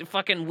 and these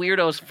fucking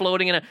weirdos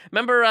floating in a.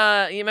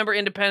 You remember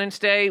Independence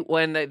Day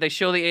when they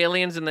show the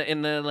aliens in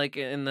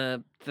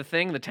the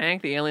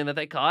tank, the alien that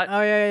they caught?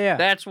 Oh, yeah.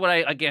 That's what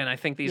I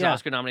think these Yeah.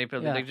 Oscar nominated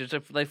people, Yeah.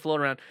 they float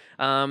around.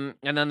 And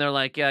then they're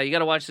like, yeah, you got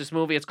to watch this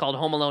movie. It's called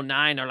Home Alone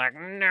 9. They're like,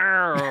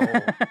 no.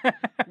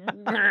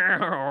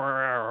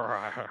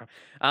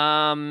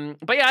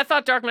 But yeah, I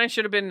thought Dark Knight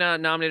should have been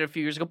nominated a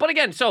few years ago. But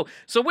again, so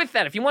with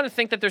that, if you want to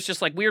think that there's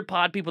just like weird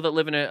pod people that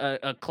live in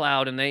a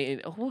cloud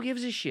and who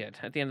gives a shit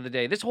at the end of the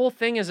day? This whole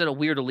thing is a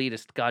weird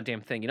elitist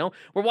goddamn thing, you know?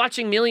 We're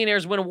watching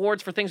millionaires win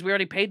awards for things we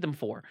already paid them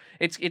for.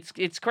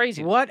 It's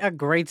crazy. What a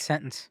great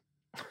sentence.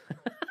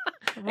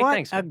 What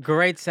thanks, a man.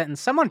 great sentence.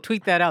 Someone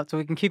tweet that out so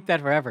we can keep that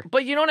forever.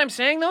 But you know what I'm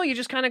saying, though? You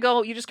just kind of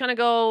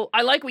go,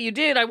 I like what you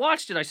did. I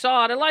watched it. I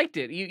saw it. I liked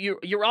it.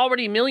 You're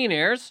already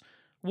millionaires.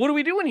 What are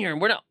we doing here?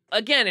 And we're not,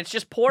 again, it's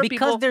just poor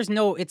people. Because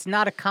it's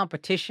not a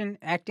competition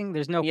acting.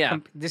 There's no, Yeah.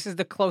 This is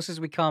the closest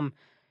we come.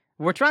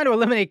 We're trying to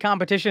eliminate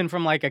competition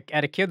from at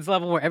a kid's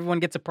level where everyone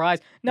gets a prize.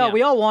 No, Yeah.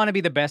 we all want to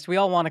be the best. We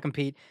all want to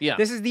compete. Yeah.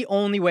 This is the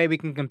only way we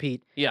can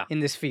compete Yeah. in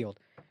this field.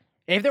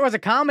 If there was a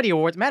comedy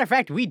awards, matter of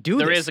fact, we do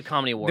There this. is a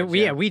comedy awards.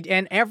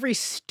 And every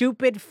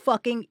stupid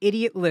fucking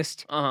idiot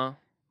list, Uh-huh.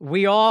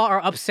 we all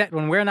are upset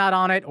when we're not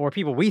on it, or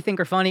people we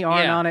think are funny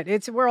aren't Yeah. on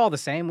it. We're all the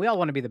same. We all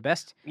want to be the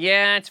best.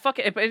 Yeah, it's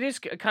fucking. It is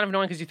kind of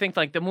annoying because you think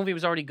like the movie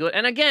was already good,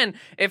 and again,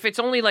 if it's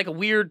only like a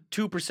weird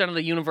 2% of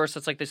the universe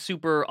that's like the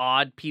super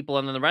odd people,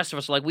 and then the rest of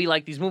us are like we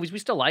like these movies, we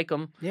still like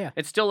them. Yeah.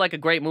 It's still like a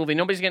great movie.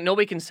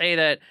 Nobody can say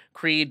that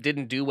Creed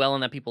didn't do well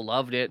and that people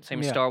loved it. Same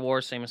as Yeah. Star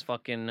Wars. Same as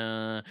fucking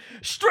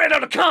Straight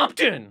Outta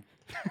Compton.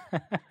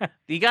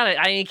 You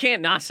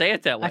can't not say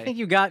it that way. I think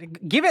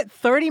give it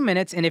 30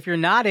 minutes, and if you're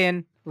not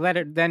in, let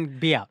it then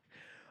be out.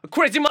 A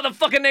crazy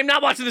motherfucking name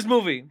not watching this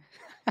movie.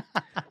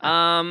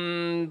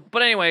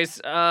 But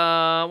anyways,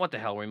 what the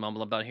hell were we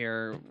mumbling about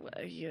here?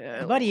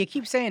 Yeah. Buddy, you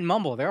keep saying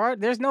mumble.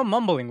 There's no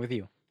mumbling with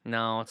you.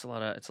 No, it's a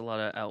lot of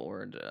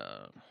outward.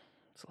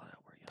 It's a lot of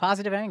outward. Yeah.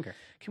 Positive anger.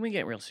 Can we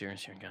get real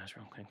serious here, guys,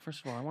 real quick?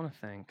 First of all, I want to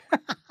thank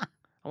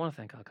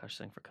Akash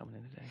Singh for coming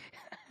in today.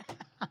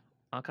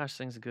 Akash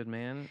Singh's a good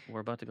man.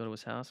 We're about to go to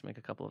his house, make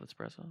a couple of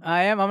espresso.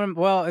 I am.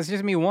 Well, it's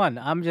just me one.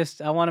 I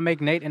want to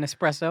make Nate an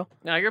espresso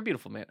No, you're a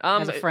beautiful man.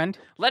 as a friend.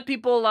 Let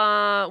people.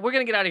 We're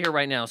gonna get out of here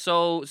right now.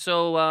 So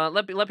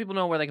let people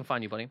know where they can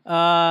find you, buddy.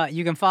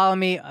 You can follow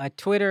me on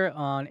Twitter,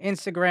 on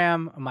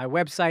Instagram, my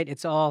website.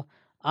 It's all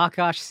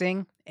Akash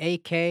Singh,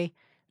 AKAASH.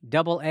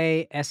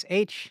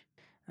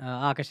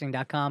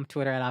 AkashSingh.com,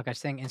 Twitter at Akash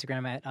Singh,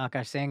 Instagram at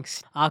Akash Singh,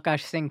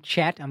 Akash Singh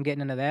chat. I'm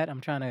getting into that.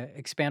 I'm trying to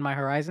expand my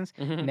horizons.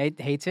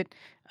 Nate hates it.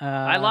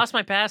 I lost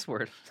my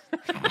password.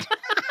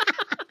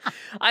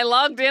 I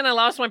logged in. I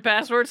lost my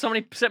password.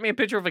 Somebody sent me a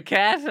picture of a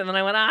cat, and then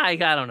I went, I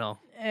don't know.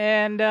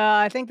 And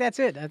I think that's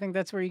it. I think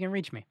that's where you can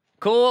reach me.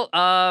 Cool.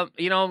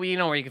 You know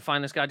where you can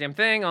find this goddamn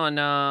thing on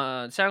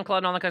SoundCloud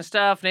and all that kind of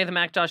stuff.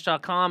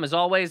 NathanMacIntosh.com as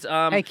always.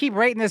 Hey, keep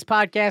rating this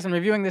podcast and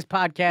reviewing this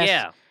podcast.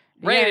 Yeah.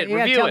 You Rate gotta- it. You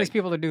gotta Review tell it. these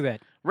people to do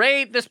that.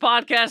 Rate this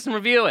podcast and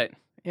review it.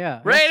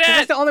 Yeah. Rate it!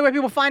 That's the only way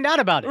people find out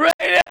about it. Rate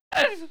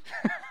it.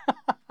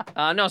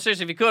 No,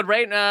 seriously, if you could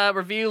rate,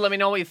 review, let me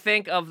know what you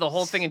think of the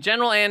whole thing in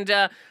general. And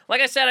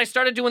like I said, I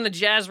started doing the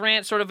jazz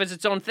rant sort of as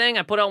its own thing.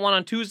 I put out one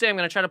on Tuesday. I'm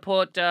going to try to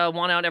put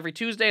one out every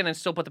Tuesday and then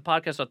still put the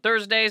podcast on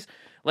Thursdays.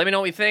 Let me know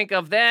what you think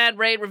of that.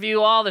 Rate,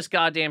 review, all this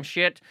goddamn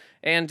shit.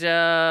 And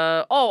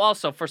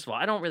also, first of all,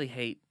 I don't really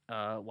hate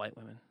white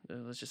women.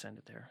 Let's just end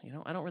it there. You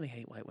know, I don't really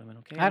hate white women.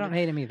 Okay, I don't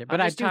hate him either,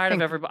 but I'm I just do tired think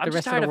of everybody. the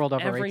rest of the world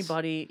overrates.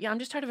 Everybody. Yeah, I'm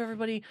just tired of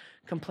everybody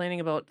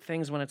complaining about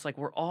things when it's like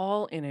we're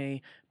all in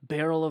a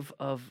barrel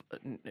of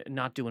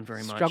not doing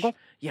very much. Struggle?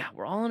 Yeah,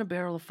 we're all in a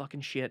barrel of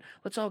fucking shit.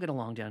 Let's all get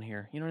along down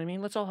here. You know what I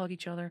mean? Let's all hug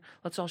each other.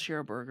 Let's all share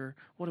a burger.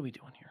 What are we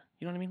doing here?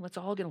 You know what I mean? Let's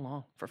all get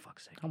along, for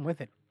fuck's sake. I'm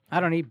with it. I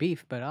don't eat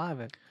beef, but I'll have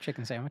a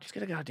chicken sandwich. Just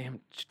get a goddamn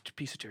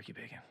piece of turkey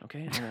bacon,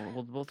 okay? And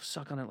we'll both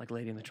suck on it like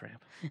Lady and the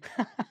Tramp.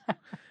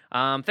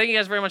 Thank you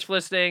guys very much for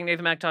listening.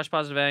 Nathan McIntosh,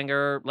 Positive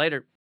Anger.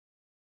 Later.